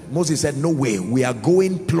children. Moses said, no way, we are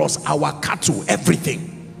going, plus our cattle, everything.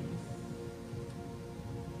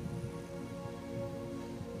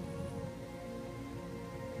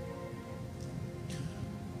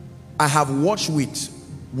 I have watched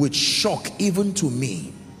with shock, even to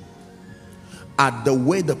me, at the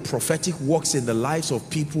way the prophetic works in the lives of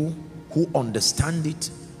people who understand it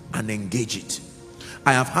and engage it.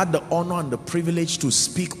 I have had the honor and the privilege to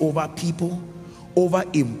speak over people, over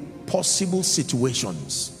impossible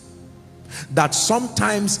situations, that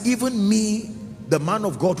sometimes even me, the man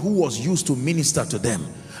of God who was used to minister to them,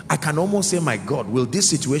 I can almost say, my God, will this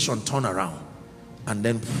situation turn around? And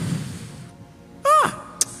then,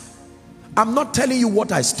 I'm not telling you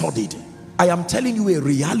what I studied. I am telling you a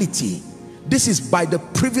reality. This is by the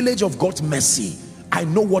privilege of God's mercy. I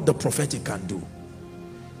know what the prophetic can do.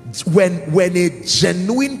 When a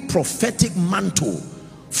genuine prophetic mantle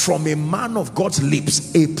from a man of God's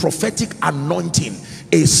lips, a prophetic anointing,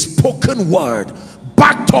 a spoken word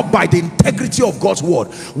backed up by the integrity of God's word,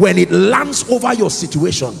 when it lands over your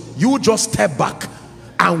situation, you just step back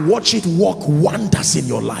and watch it work wonders in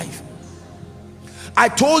your life. I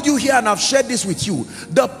told you here, and I've shared this with you,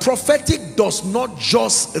 the prophetic does not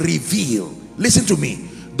just reveal. Listen to me.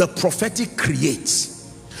 The prophetic creates.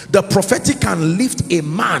 The prophetic can lift a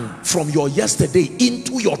man from your yesterday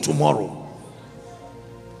into your tomorrow.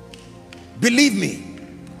 Believe me.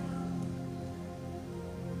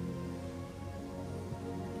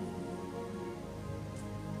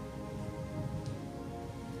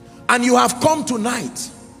 And you have come tonight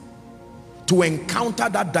to encounter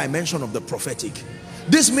that dimension of the prophetic.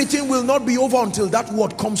 This meeting will not be over until that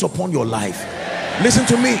word comes upon your life. Listen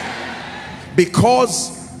to me.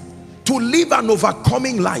 Because to live an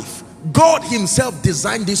overcoming life, God himself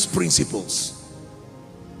designed these principles.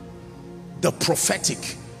 The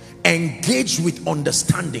prophetic, engaged with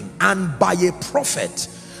understanding, and by a prophet,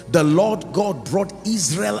 the Lord God brought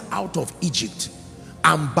Israel out of Egypt,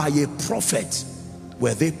 and by a prophet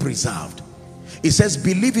were they preserved. It says,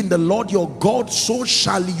 believe in the Lord your God, so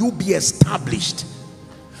shall you be established.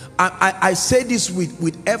 I say this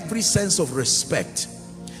with every sense of respect,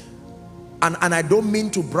 and I don't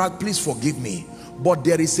mean to brag, please forgive me, but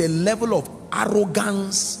there is a level of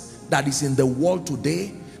arrogance that is in the world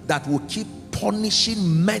today that will keep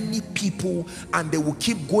punishing many people, and they will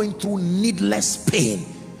keep going through needless pain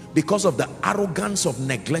because of the arrogance of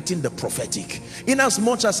neglecting the prophetic. In as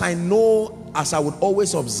much as I know, as I would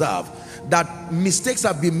always observe, that mistakes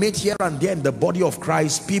have been made here and there in the body of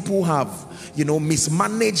Christ. People have,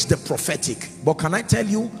 mismanaged the prophetic. But can I tell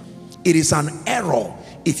you, it is an error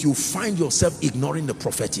if you find yourself ignoring the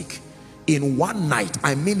prophetic. In one night,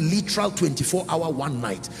 I mean literal 24-hour one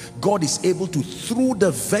night, God is able to, through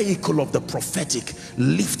the vehicle of the prophetic,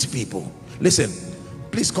 lift people. Listen,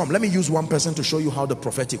 please come. Let me use one person to show you how the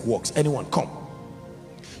prophetic works. Anyone, come.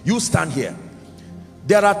 You stand here.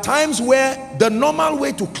 There are times where the normal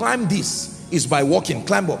way to climb this is by walking.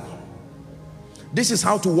 Climb up. This is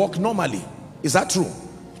how to walk normally. Is that true?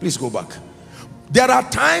 Please go back. There are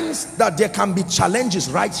times that there can be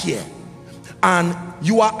challenges right here, and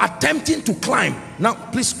you are attempting to climb. Now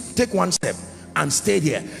please take one step and stay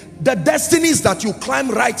there. The destiny is that you climb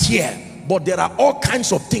right here, but there are all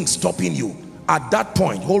kinds of things stopping you. At that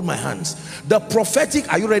point, hold my hands. The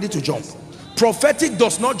prophetic, are you ready to jump? Prophetic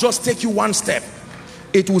does not just take you one step.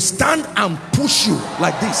 It will stand and push you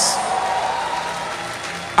like this.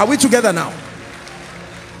 Are we together now?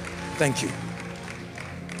 Thank you.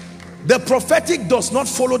 The prophetic does not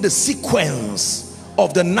follow the sequence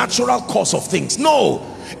of the natural course of things. No,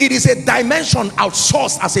 it is a dimension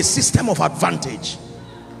outsourced as a system of advantage.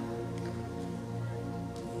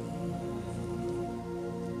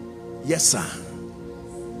 Yes, sir.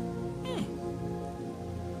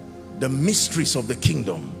 the mysteries of the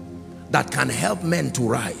kingdom that can help men to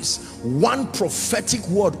rise. One prophetic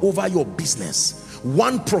word over your business,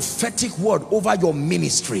 one prophetic word over your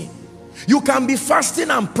ministry. You can be fasting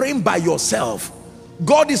and praying by yourself.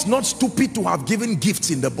 God is not stupid to have given gifts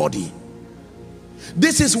in the body.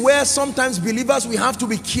 This is where sometimes believers, we have to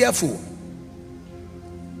be careful.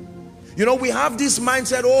 You know, we have this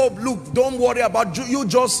mindset, oh look, don't worry about you, you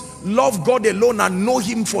just love God alone and know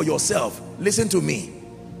him for yourself. Listen to me.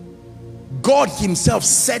 God himself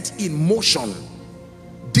set in motion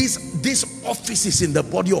these offices in the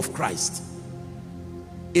body of Christ.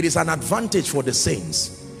 It is an advantage for the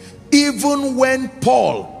saints. Even when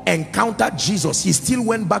Paul encountered Jesus, he still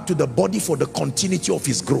went back to the body for the continuity of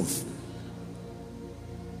his growth.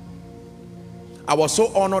 I was so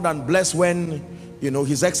honored and blessed when, you know,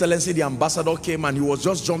 His Excellency the ambassador came and he was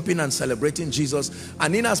just jumping and celebrating Jesus.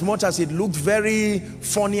 And in as much as it looked very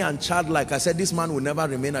funny and childlike, I said, this man will never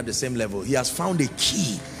remain at the same level. He has found a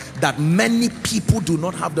key that many people do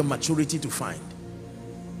not have the maturity to find.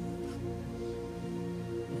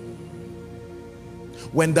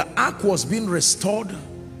 When the ark was being restored,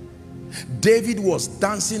 David was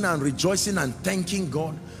dancing and rejoicing and thanking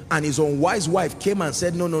God. And his unwise wife came and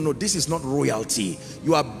said, no, no, no, this is not royalty.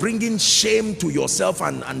 You are bringing shame to yourself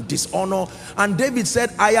and dishonor. And David said,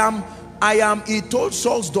 he told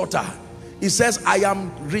Saul's daughter, he says, I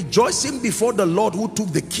am rejoicing before the Lord who took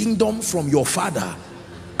the kingdom from your father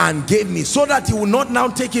and gave me, so that he will not now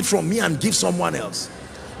take it from me and give someone else.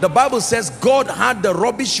 The Bible says God had the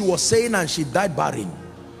rubbish she was saying and she died barren.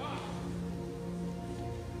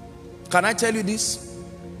 Can I tell you this?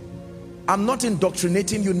 I'm not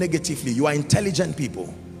indoctrinating you negatively. You are intelligent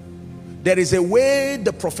people. There is a way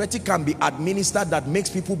the prophetic can be administered that makes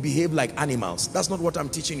people behave like animals. That's not what I'm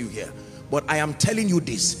teaching you here. But I am telling you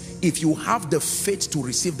this. If you have the faith to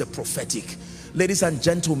receive the prophetic, ladies and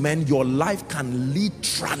gentlemen, your life can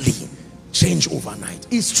literally change overnight.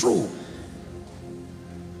 It's true.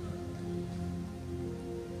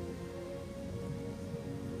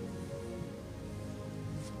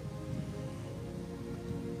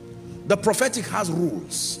 The prophetic has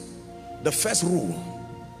rules. The first rule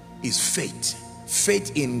is faith.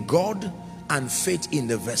 Faith in God and faith in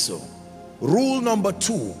the vessel. Rule number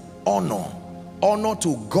 2, honor. Honor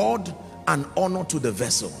to God and honor to the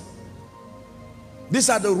vessel. These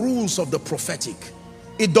are the rules of the prophetic.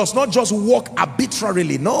 It does not just work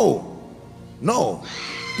arbitrarily. No. No.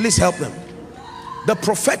 Please help them. The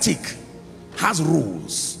prophetic has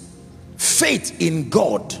rules. Faith in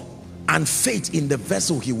God and faith in the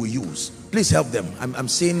vessel he will use. Please help them. I'm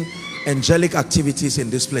seeing angelic activities in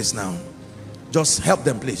this place now. Just help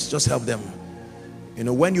them, please. Just help them. You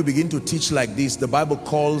know, when you begin to teach like this, the Bible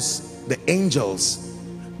calls the angels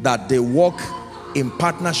that they walk in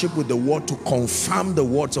partnership with the word to confirm the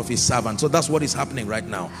words of his servant. So that's what is happening right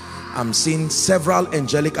now. I'm seeing several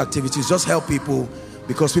angelic activities. Just help people,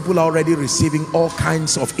 because people are already receiving all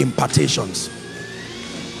kinds of impartations.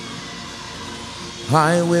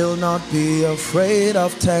 I will not be afraid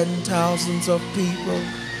of 10,000s of people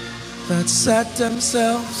that set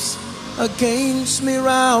themselves against me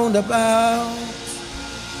round about.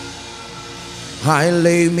 I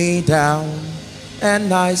lay me down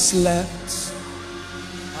and I slept.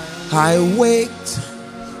 I waked,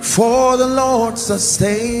 for the Lord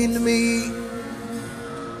sustained me.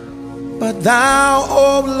 But thou,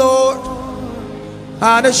 O Lord,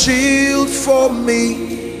 art a shield for me.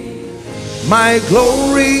 My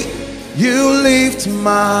glory, you lift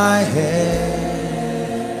my head.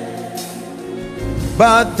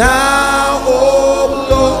 But thou, O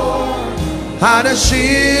Lord, art a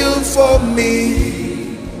shield for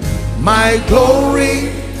me. My glory,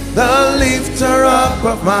 the lifter up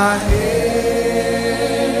of my head.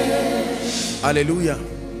 Hallelujah.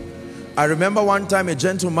 I remember one time a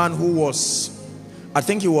gentleman who was, I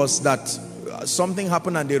think it was that something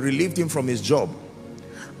happened and they relieved him from his job.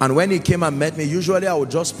 And when he came and met me, usually I would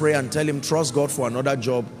just pray and tell him, trust God for another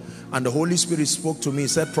job. And the Holy Spirit spoke to me,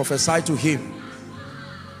 said, prophesy to him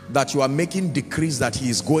that you are making decrees that he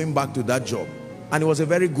is going back to that job. And it was a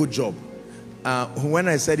very good job. When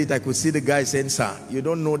I said it, I could see the guy saying, sir, you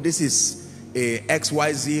don't know this is a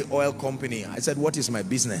XYZ oil company. I said, what is my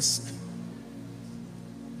business?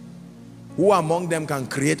 Who among them can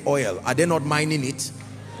create oil? Are they not mining it?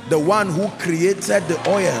 The one who created the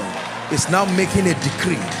oil is now making a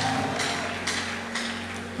decree.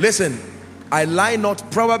 Listen, I lie not.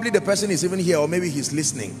 Probably the person is even here, or maybe he's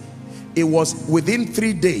listening. It was within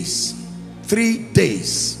 3 days. 3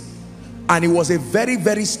 days. And it was a very,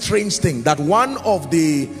 very strange thing that one of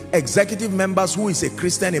the executive members, who is a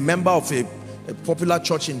Christian, a member of a popular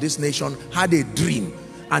church in this nation, had a dream.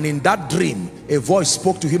 And in that dream, a voice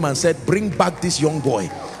spoke to him and said, bring back this young boy,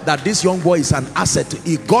 that this young boy is an asset.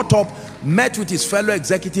 He got up, met with his fellow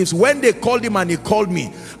executives. When they called him and he called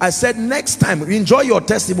me, I said, next time, enjoy your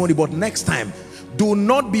testimony, but next time, do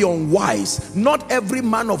not be unwise. Not every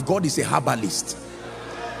man of God is a herbalist.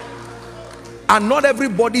 And not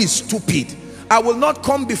everybody is stupid. I will not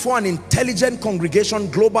come before an intelligent congregation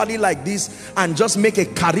globally like this and just make a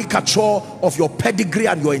caricature of your pedigree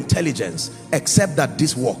and your intelligence, except that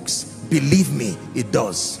this works. Believe me, it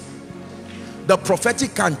does. The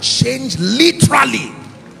prophetic can change literally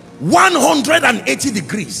 180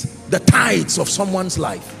 degrees the tides of someone's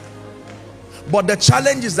life. But the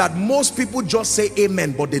challenge is that most people just say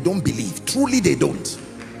amen, but they don't believe. Truly they don't.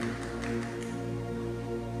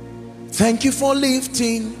 Thank you for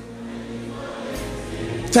lifting.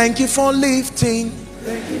 Thank you for lifting.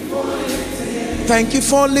 Thank you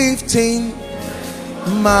for lifting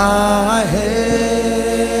my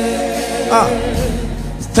head.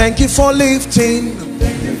 Thank you for lifting.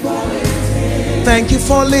 Thank you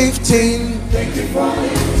for lifting.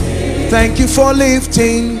 Thank you for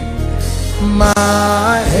lifting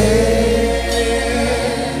my head.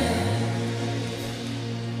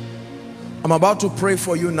 I'm about to pray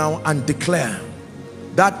for you now and declare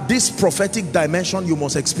that this prophetic dimension, you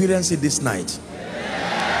must experience it this night.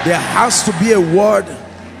 There has to be a word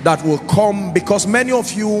that will come, because many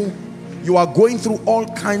of you are going through all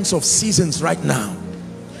kinds of seasons right now,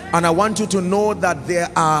 and I want you to know that there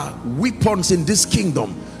are weapons in this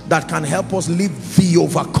kingdom that can help us live the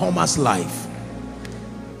overcomer's life.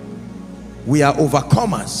 We are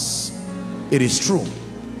overcomers, it is true.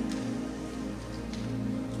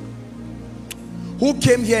 Who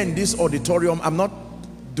came here in this auditorium? I'm not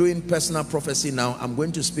doing personal prophecy now, I'm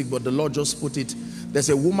going to speak, but the Lord just put it. There's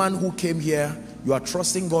a woman who came here. You are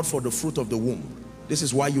trusting God for the fruit of the womb. This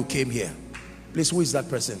is why you came here. Please, who is that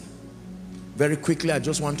person? Very quickly, I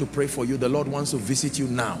just want to pray for you. The Lord wants to visit you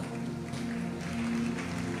now.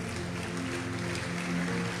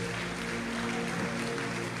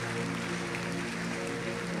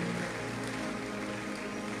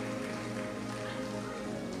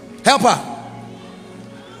 Help her.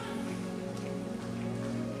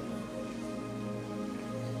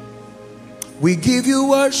 We give you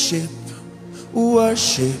worship,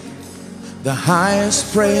 worship, the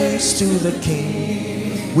highest praise to the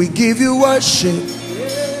King. We give you worship,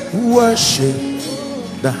 worship,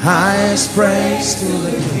 the highest praise to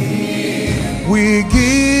the King. We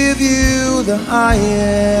give you the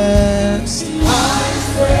highest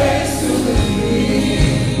praise to the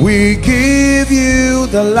King. We give you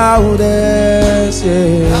the loudest,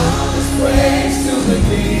 highest praise to the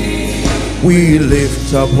King. We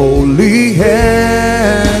lift up holy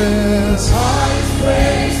hands.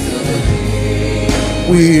 Praise to the King.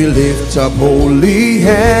 We lift up holy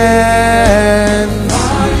hands.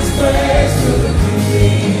 Praise to the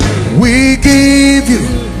King. We give you,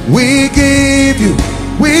 we give you,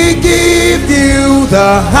 we give you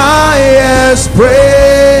the highest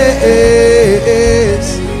praise.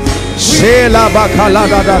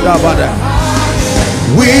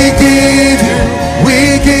 We give you,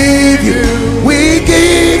 we give you, we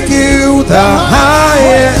give you the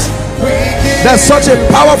highest. There's such a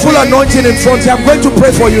powerful anointing in front here. I'm going to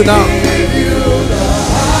pray for you now.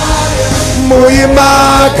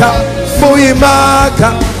 Muimaka,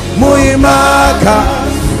 Muimaka, Muimaka.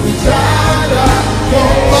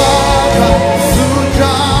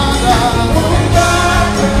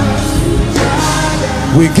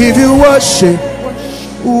 We give you worship,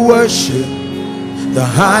 worship, the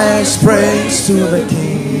highest praise to the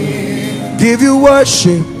King. Give you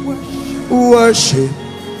worship, worship,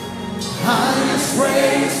 highest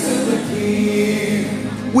praise to the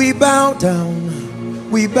King. We bow down,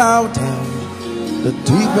 we bow down, the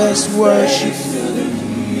deepest worship to the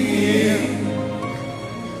King.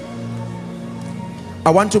 I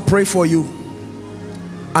want to pray for you,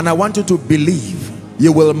 and I want you to believe.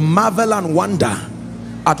 You will marvel and wonder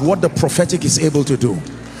at what the prophetic is able to do.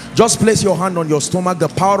 Just place your hand on your stomach. The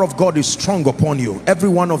power of God is strong upon you, every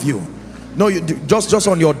one of you. No, you just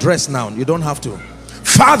on your dress now. You don't have to.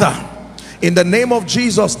 Father, in the name of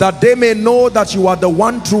Jesus, that they may know that you are the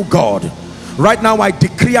one true God. Right now I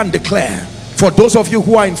decree and declare, for those of you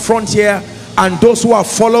who are in front here and those who are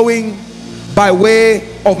following by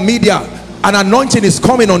way of media, an anointing is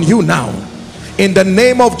coming on you now. In the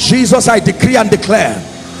name of Jesus, I decree and declare,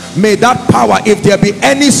 may that power, if there be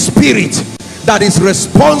any spirit that is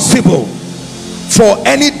responsible for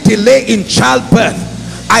any delay in childbirth,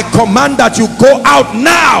 I command that you go out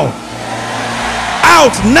now.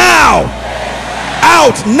 Out now.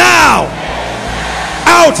 Out now.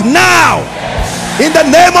 Out now. In the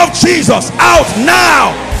name of Jesus, out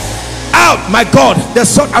now. Out. My God,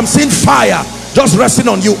 I'm seeing fire just resting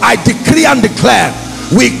on you. I decree and declare,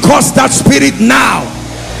 we curse that spirit now.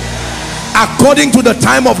 According to the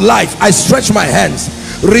time of life, I stretch my hands.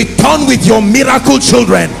 Return with your miracle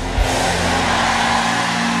children.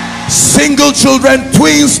 Single children,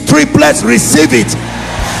 twins, triplets, receive it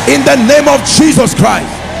in the name of Jesus Christ.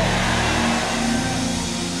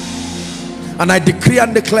 And I decree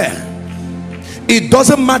and declare, it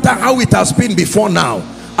doesn't matter how it has been before now.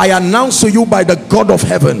 I announce to you by the God of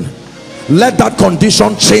heaven, let that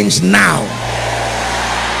condition change now.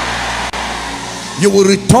 You will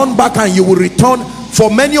return back, and you will return.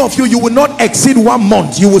 For many of you, you will not exceed 1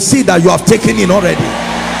 month. You will see that you have taken in already.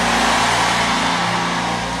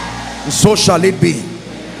 So shall it be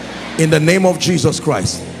in the name of Jesus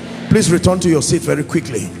Christ. Please return to your seat very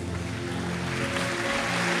quickly.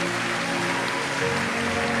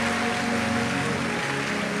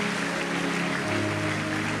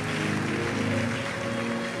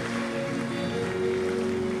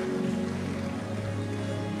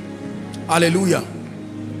 Hallelujah.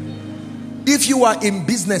 If you are in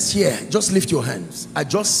business here, just lift your hands. I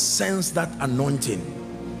just sense that anointing.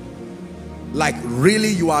 Like really,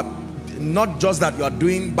 you are not just that you are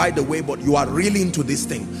doing by the way, but you are really into this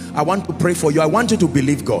thing. I want to pray for you. I want you to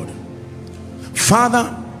believe God.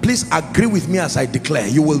 Father, please agree with me as I declare.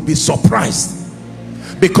 You will be surprised,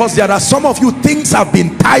 because there are some of you, things have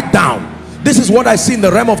been tied down. This is what I see in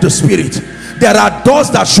the realm of the spirit. There are doors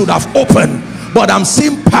that should have opened, but I'm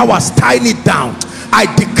seeing powers tying it down. I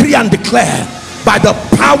decree and declare, by the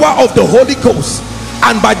power of the Holy Ghost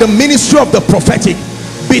and by the ministry of the prophetic,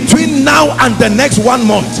 between now and the next 1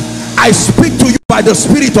 month, I speak to you by the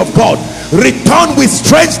Spirit of God. Return with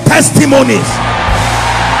strange testimonies.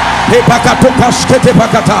 Return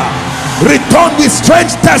with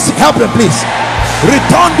strange testimonies. Help them, please.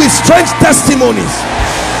 Return with strange testimonies.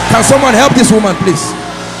 Can someone help this woman, please?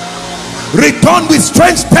 Return with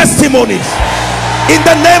strange testimonies in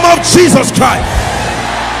the name of Jesus Christ.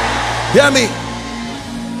 Hear me.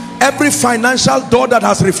 Every financial door that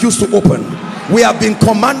has refused to open, we have been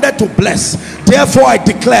commanded to bless. Therefore I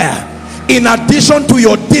declare, in addition to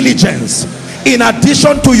your diligence, in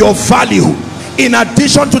addition to your value, in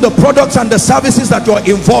addition to the products and the services that you are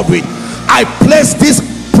involved with, I place this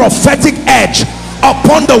prophetic edge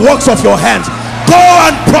upon the works of your hands. Go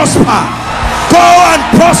and prosper. Go and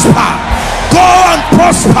prosper. Go and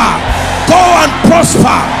prosper. Go and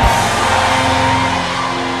prosper.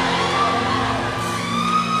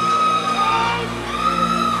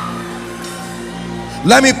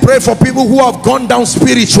 Let me pray for people who have gone down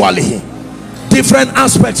spiritually, different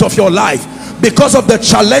aspects of your life, because of the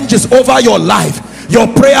challenges over your life. Your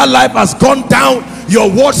prayer life has gone down, your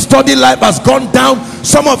word study life has gone down.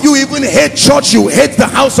 Some of you even hate church, you hate the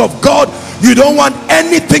house of God, you don't want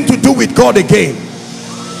anything to do with God again.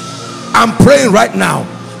 I'm praying right now,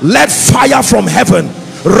 let fire from heaven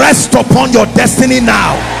rest upon your destiny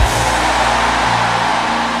now.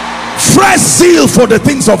 Fresh zeal for the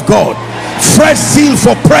things of God, fresh zeal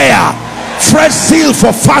for prayer, fresh zeal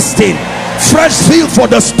for fasting, fresh zeal for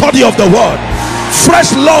the study of the word,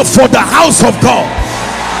 fresh love for the house of God.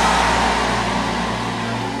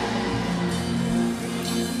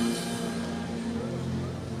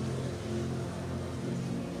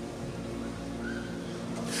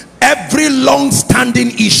 Every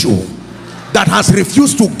long-standing issue that has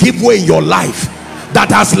refused to give way in your life,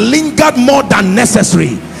 that has lingered more than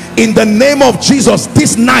necessary, in the name of Jesus,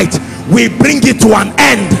 this night we bring it to an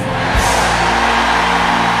end.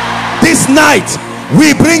 This night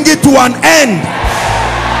we bring it to an end.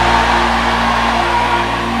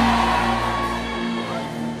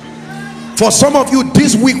 For some of you,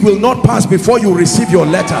 this week will not pass before you receive your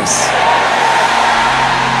letters.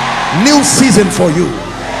 New season for you.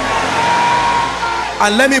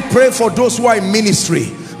 And let me pray for those who are in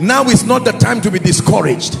ministry. Now is not the time to be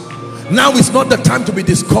discouraged. Now is not the time to be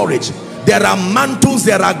discouraged. There are mantles,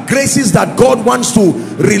 there are graces that God wants to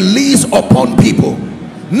release upon people.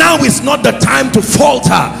 Now is not the time to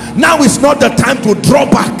falter. Now is not the time to draw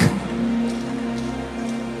back.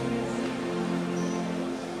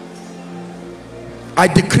 I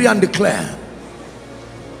decree and declare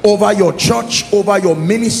over your church, over your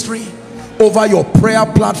ministry, over your prayer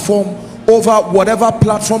platform, over whatever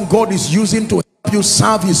platform God is using to help you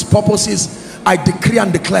serve his purposes, I decree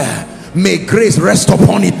and declare, may grace rest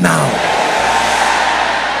upon it now.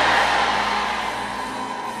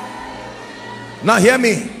 Now hear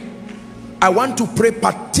me. I want to pray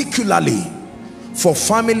particularly for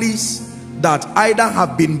families that either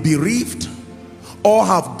have been bereaved or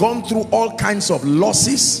have gone through all kinds of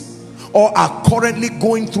losses, or are currently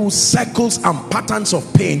going through cycles and patterns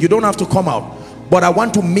of pain, you don't have to come out, but I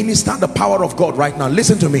want to minister the power of God right now.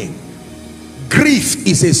 Listen to me. Grief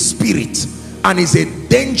is a spirit, and is a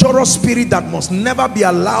dangerous spirit that must never be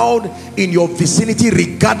allowed in your vicinity,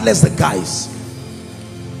 regardless the guise.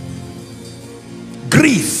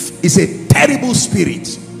 Grief is a terrible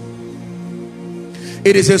spirit.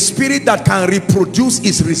 It is a spirit that can reproduce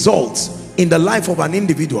its results in the life of an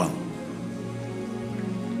individual.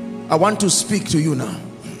 I want to speak to you now.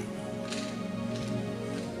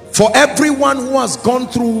 For everyone who has gone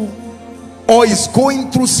through or is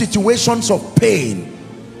going through situations of pain,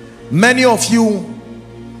 many of you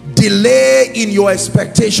delay in your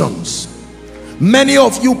expectations, many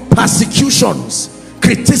of you persecutions,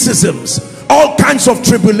 criticisms, all kinds of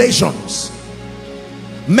tribulations,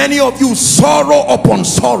 many of you sorrow upon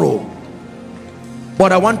sorrow.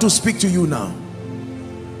 But I want to speak to you now.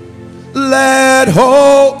 Let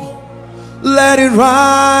hope, let it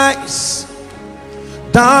rise.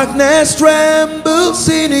 Darkness trembles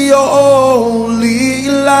in your holy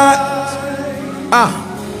light.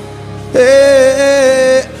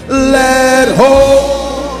 Hey, let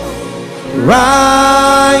hope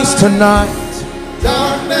rise tonight.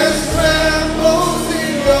 Darkness trembles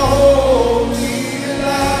in your holy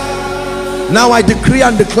light. Now I decree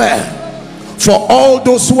and declare, for all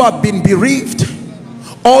those who have been bereaved,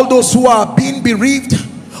 all those who are being bereaved,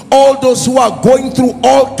 all those who are going through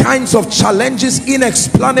all kinds of challenges,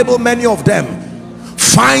 inexplainable, many of them,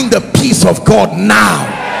 find the peace of God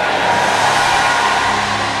now.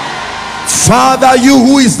 Father, you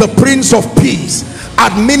who is the Prince of Peace,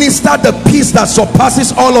 administer the peace that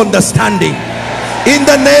surpasses all understanding in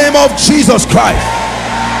the name of Jesus Christ.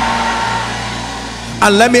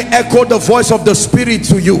 And let me echo the voice of the Spirit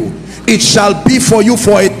to you. It shall be for you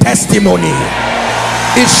for a testimony.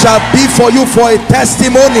 It shall be for you for a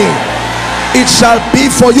testimony. It shall be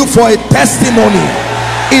for you for a testimony.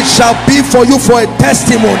 It shall be for you for a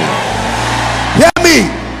testimony. Hear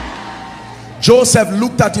me. Joseph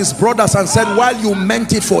looked at his brothers and said, while you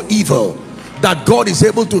meant it for evil, that God is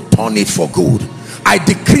able to turn it for good. I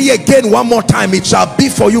decree again one more time, it shall be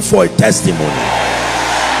for you for a testimony.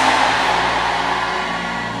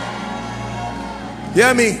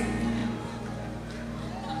 Hear me.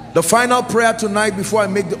 The final prayer tonight before I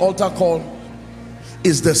make the altar call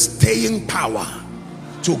is the staying power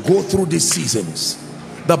to go through these seasons.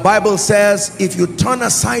 The Bible says, if you turn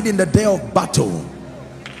aside in the day of battle,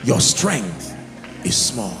 your strength is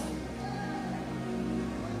small.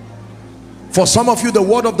 For some of you, the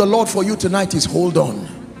word of the Lord for you tonight is hold on.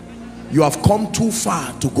 You have come too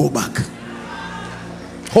far to go back.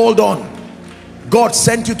 Hold on. God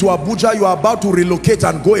sent you to Abuja. You are about to relocate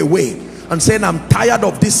and go away and saying, I'm tired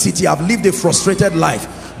of this city. I've lived a frustrated life.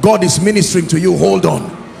 God is ministering to you. Hold on.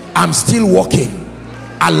 I'm still walking.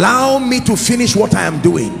 Allow me to finish what I am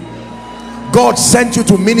doing. God sent you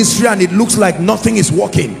to ministry and it looks like nothing is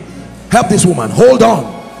working. Help this woman. Hold on.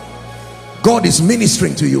 God is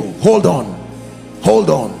ministering to you. Hold on. Hold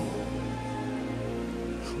on.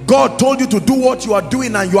 God told you to do what you are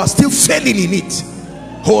doing and you are still failing in it.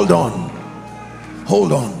 Hold on.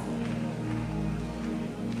 Hold on.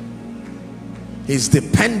 He's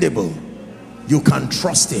dependable. You can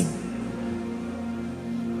trust him.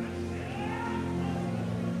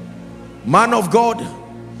 Man of God,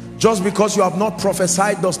 just because you have not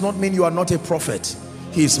prophesied does not mean you are not a prophet.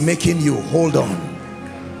 He is making you. Hold on.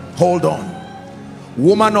 Hold on.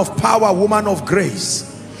 Woman of power, woman of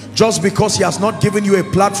grace, just because he has not given you a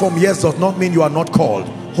platform yet does not mean you are not called.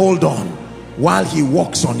 Hold on while he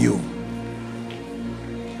works on you.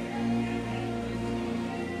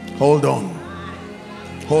 Hold on.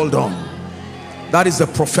 Hold on. That is the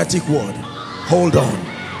prophetic word. Hold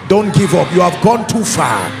on. Don't give up. You have gone too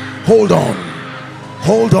far. Hold on.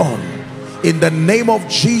 Hold on. In the name of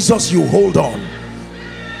Jesus, you hold on.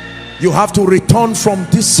 You have to return from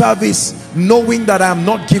this service knowing that I am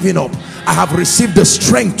not giving up. I have received the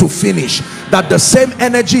strength to finish. That the same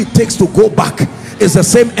energy it takes to go back is the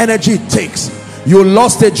same energy it takes. You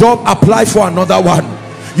lost a job, apply for another one.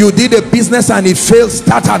 You did a business and it failed,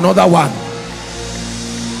 start another one.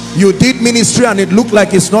 You did ministry and it looked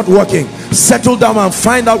like it's not working. Settle down and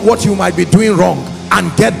find out what you might be doing wrong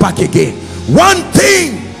and get back again. One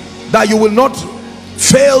thing that you will not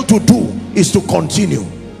fail to do is to continue.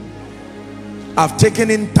 I've taken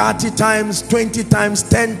in 30 times, 20 times,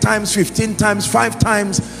 10 times, 15 times, 5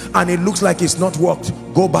 times, and it looks like it's not worked.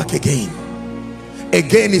 Go back again.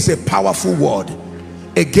 Again is a powerful word.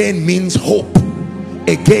 Again means hope.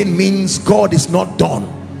 Again means God is not done.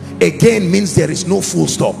 Again means there is no full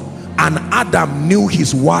stop. And Adam knew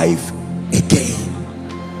his wife again.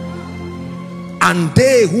 and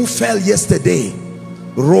they who fell yesterday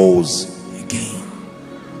rose again.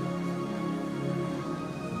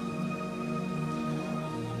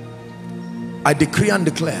 I decree and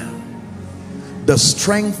declare the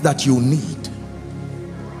strength that you need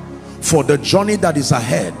for the journey that is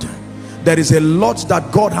ahead. There is a lot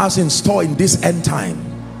that God has in store in this end time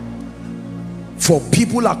for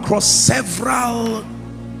people across several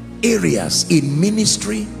areas in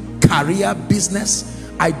ministry, career,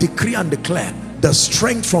 business. I decree and declare the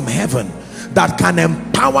strength from heaven that can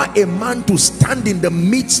empower a man to stand in the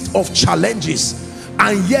midst of challenges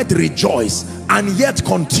and yet rejoice and yet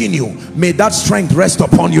continue. May that strength rest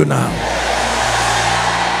upon you now.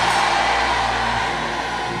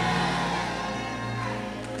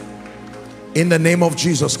 In the name of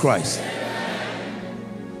Jesus Christ.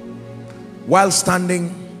 While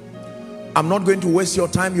standing, I'm not going to waste your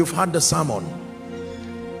time. You've heard the sermon.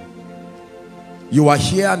 You are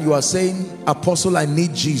here and you are saying, Apostle, I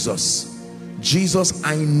need Jesus. Jesus,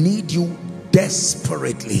 I need you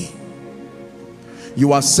desperately.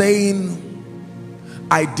 You are saying,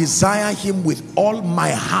 I desire him with all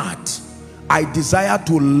my heart. I desire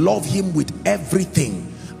to love him with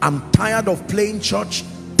everything. I'm tired of playing church,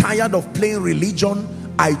 tired of playing religion.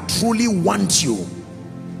 I truly want you.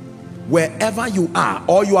 Wherever you are,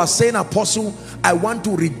 or you are saying, Apostle, I want to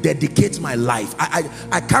rededicate my life.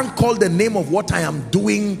 I can't call the name of what I am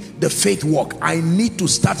doing the faith walk. I need to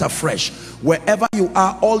start afresh. Wherever you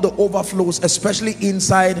are, all the overflows, especially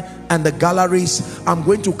inside and the galleries, I'm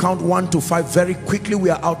going to count 1 to 5 very quickly. We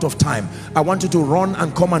are out of time. I want you to run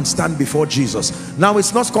and come and stand before Jesus. Now,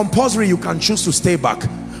 it's not compulsory. You can choose to stay back,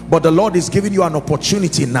 but the Lord is giving you an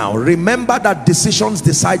opportunity now. Remember that decisions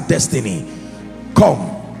decide destiny.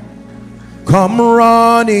 Come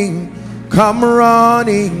running, come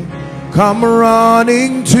running, come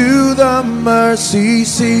running to the mercy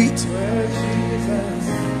seat.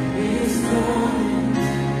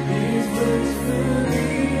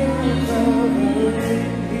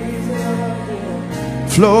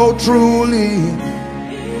 Flow truly.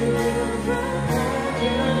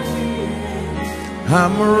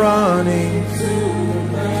 I'm running.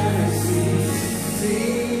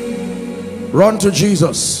 Run to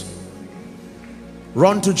Jesus.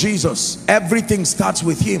 Run to Jesus. Everything starts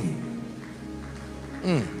with him.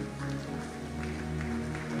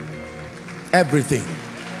 Everything.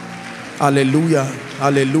 Hallelujah,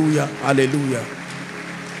 hallelujah, hallelujah.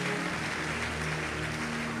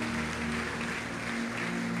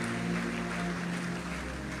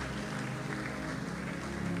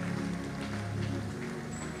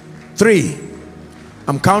 Three.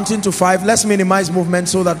 I'm counting to 5. Let's minimize movement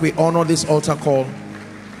so that we honor this altar call.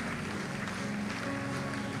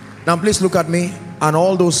 Now please look at me, and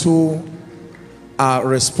all those who are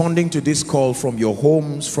responding to this call from your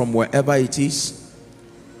homes, from wherever it is.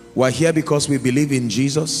 We're here because we believe in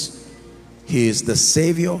Jesus. He is the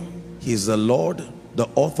Savior. He is the Lord, the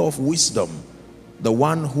author of wisdom, the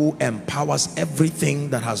one who empowers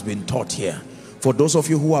everything that has been taught here. For those of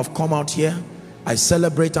you who have come out here, I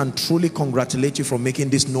celebrate and truly congratulate you for making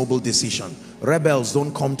this noble decision. Rebels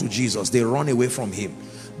don't come to Jesus, they run away from him.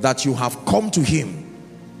 That you have come to him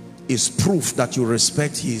is proof that you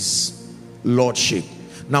respect his lordship.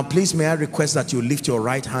 Now please, may I request that you lift your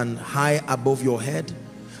right hand high above your head,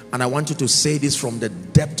 and I want you to say this from the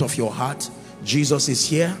depth of your heart. Jesus is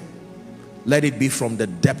here. Let it be from the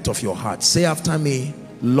depth of your heart. Say after me,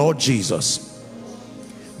 Lord Jesus.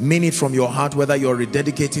 Mean it from your heart, whether you're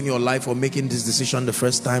rededicating your life or making this decision the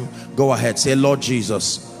first time. Go ahead, say, Lord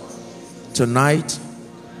Jesus, tonight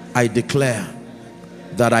I declare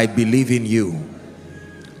that I believe in you.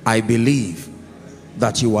 I believe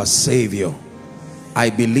that you are Savior. I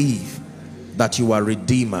believe that you are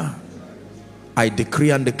Redeemer. I decree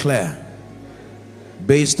and declare,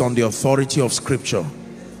 based on the authority of Scripture,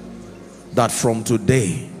 that from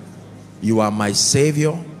today you are my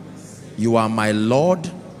Savior, you are my Lord,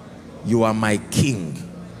 you are my King.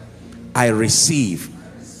 I receive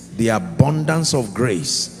the abundance of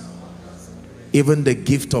grace, even the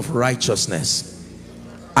gift of righteousness.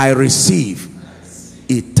 I receive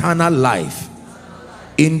eternal life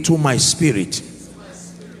into my spirit.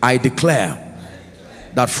 I declare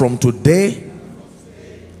that from today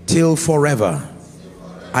till forever,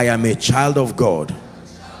 I am a child of God,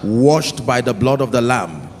 washed by the blood of the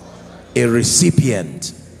Lamb, a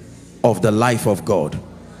recipient of the life of God.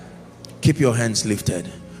 Keep your hands lifted.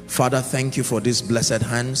 Father, thank you for these blessed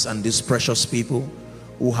hands and these precious people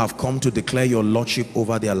who have come to declare your lordship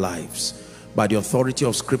over their lives. By the authority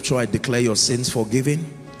of Scripture, I declare your sins forgiven,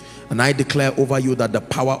 and I declare over you that the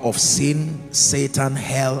power of sin, Satan,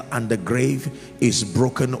 hell, and the grave is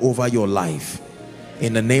broken over your life.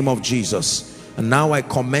 in the name of Jesus. And now I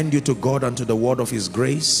commend you to God and to the word of his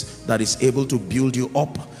grace that is able to build you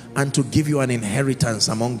up and to give you an inheritance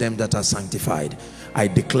among them that are sanctified. I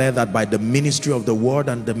declare that by the ministry of the word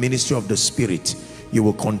and the ministry of the spirit, you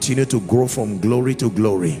will continue to grow from glory to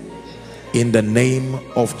glory in the name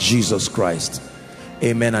of Jesus Christ.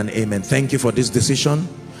 Amen and amen. Thank you for this decision.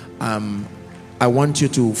 I want you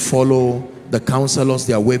to follow the counselors.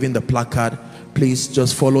 They are waving the placard. Please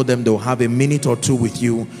just follow them. They'll have a minute or two with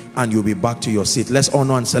you and you'll be back to your seat. Let's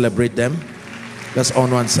honor and celebrate them. Let's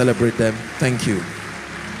honor and celebrate them. Thank you.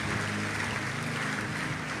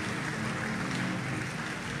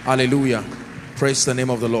 Hallelujah. Praise the name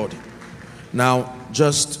of the Lord. Now,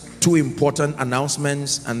 just two important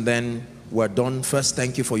announcements and then we're done. First,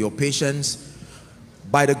 thank you for your patience.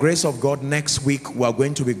 By the grace of God, next week we are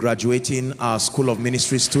going to be graduating our School of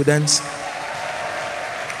Ministry students.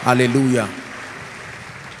 Hallelujah.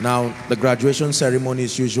 Now, the graduation ceremony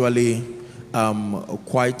is usually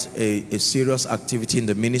quite a serious activity in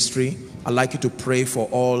the ministry. I'd like you to pray for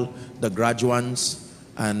all the graduates,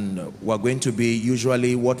 and we're going to be,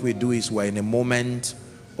 usually what we do is we're in a moment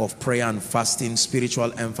of prayer and fasting,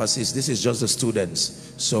 spiritual emphasis. This is just the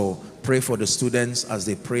students, so pray for the students as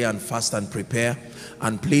they pray and fast and prepare.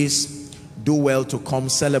 And please do well to come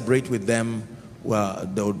celebrate with them. Well,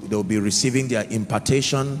 they'll be receiving their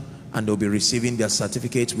impartation and they'll be receiving their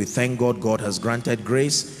certificates. We thank God. God has granted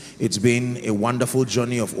grace. It's been a wonderful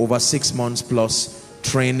journey of over 6 months plus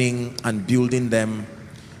training and building them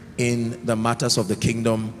in the matters of the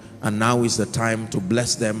kingdom, and now is the time to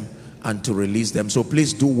bless them and to release them. So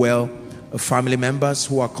please do well. Family members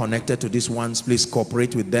who are connected to these ones, please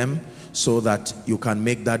cooperate with them so that you can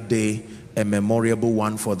make that day a memorable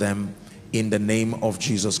one for them in the name of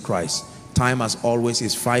Jesus Christ. Time, as always,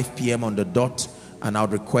 is 5 p.m. on the dot, and I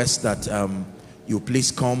would request that you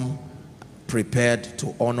please come prepared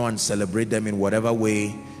to honor and celebrate them in whatever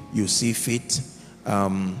way you see fit.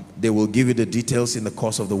 They will give you the details in the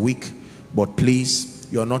course of the week, but please,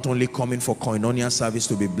 you're not only coming for koinonia service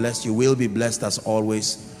to be blessed, you will be blessed as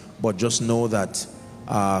always, but just know that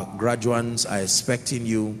graduates are expecting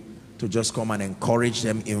you to just come and encourage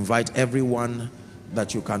them. Invite everyone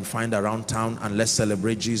that you can find around town, and let's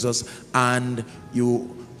celebrate Jesus. And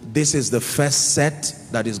this is the first set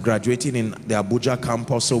that is graduating in the Abuja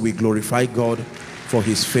campus, so we glorify God for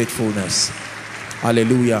his faithfulness.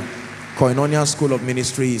 Hallelujah. Koinonia School of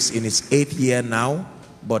Ministry is in its 8th year now,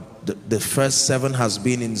 but the first 7 has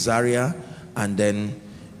been in Zaria, and then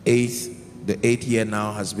the 8th year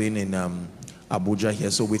now has been in Abuja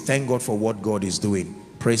here. So we thank God for what God is doing.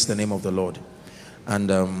 Praise the name of the Lord. And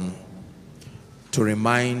to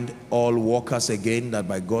remind all workers again that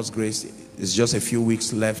by God's grace, it's just a few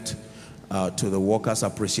weeks left to the Workers'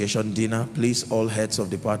 Appreciation Dinner. Please, all heads of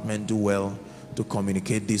department, do well to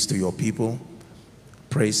communicate this to your people.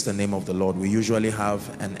 Praise the name of the Lord. We usually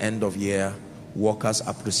have an end of year Workers'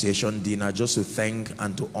 Appreciation Dinner just to thank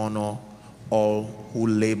and to honor all who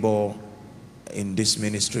labor in this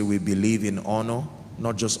ministry. We believe in honor,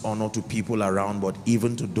 not just honor to people around, but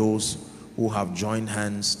even to those who have joined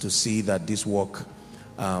hands to see that this work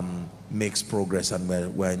makes progress, and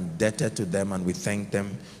we're indebted to them and we thank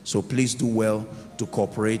them. So please do well to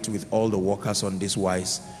cooperate with all the workers on this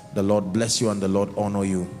wise. The Lord bless you and the Lord honor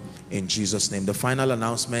you in Jesus' name. The final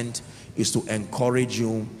announcement is to encourage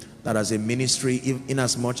you that as a ministry, in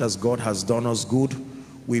as much as God has done us good,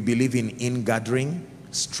 we believe in in-gathering,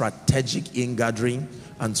 strategic in-gathering.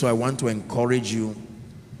 And so I want to encourage you,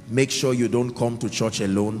 make sure you don't come to church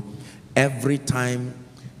alone. Every time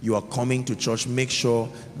you are coming to church, make sure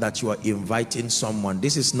that you are inviting someone.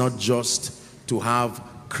 This is not just to have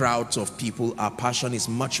crowds of people. Our passion is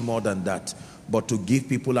much more than that, but to give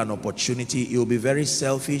people an opportunity. It will be very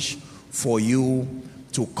selfish for you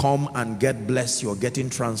to come and get blessed. You're getting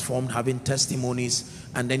transformed, having testimonies,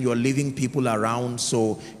 and then you're leaving people around.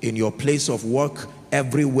 So in your place of work,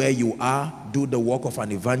 everywhere you are, do the work of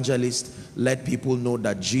an evangelist. Let people know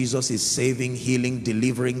that Jesus is saving, healing,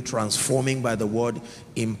 delivering, transforming by the word,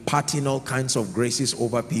 imparting all kinds of graces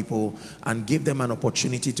over people, and give them an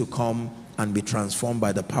opportunity to come and be transformed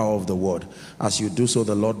by the power of the word. As you do so,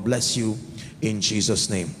 the Lord bless you in Jesus'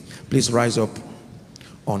 name. Please rise up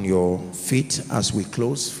on your feet as we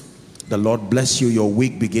close. The Lord bless you. Your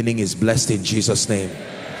week beginning is blessed in Jesus' name.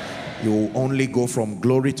 You will only go from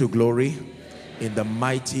glory to glory in the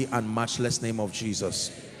mighty and matchless name of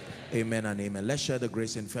Jesus. Amen and amen. Let's share the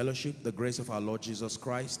grace in fellowship. The grace of our Lord Jesus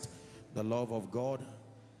Christ, the love of God,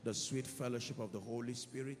 the sweet fellowship of the Holy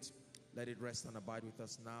Spirit. Let it rest and abide with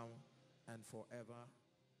us now and forever.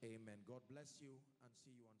 Amen. God bless you and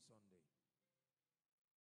see you on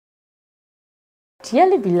Sunday.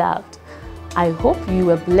 Dearly beloved, I hope you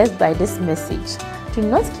were blessed by this message. Do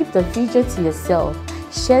not keep the video to yourself.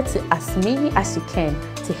 Share to as many as you can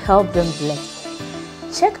to help them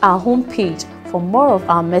bless. Check our homepage for more of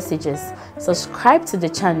our messages. Subscribe to the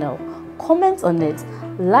channel, comment on it,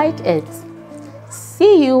 like it.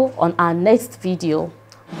 See you on our next video.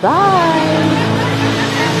 Bye.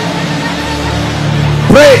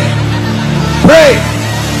 Pray, pray,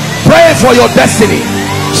 pray for your destiny.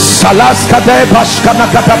 Salaskade bashkana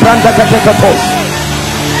kata branda katekatos.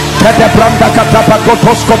 Kete branda kata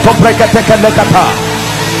pakotos koto brekete lekata.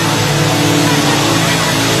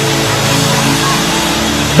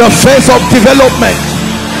 The phase of development.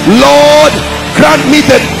 Lord, grant me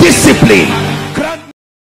the discipline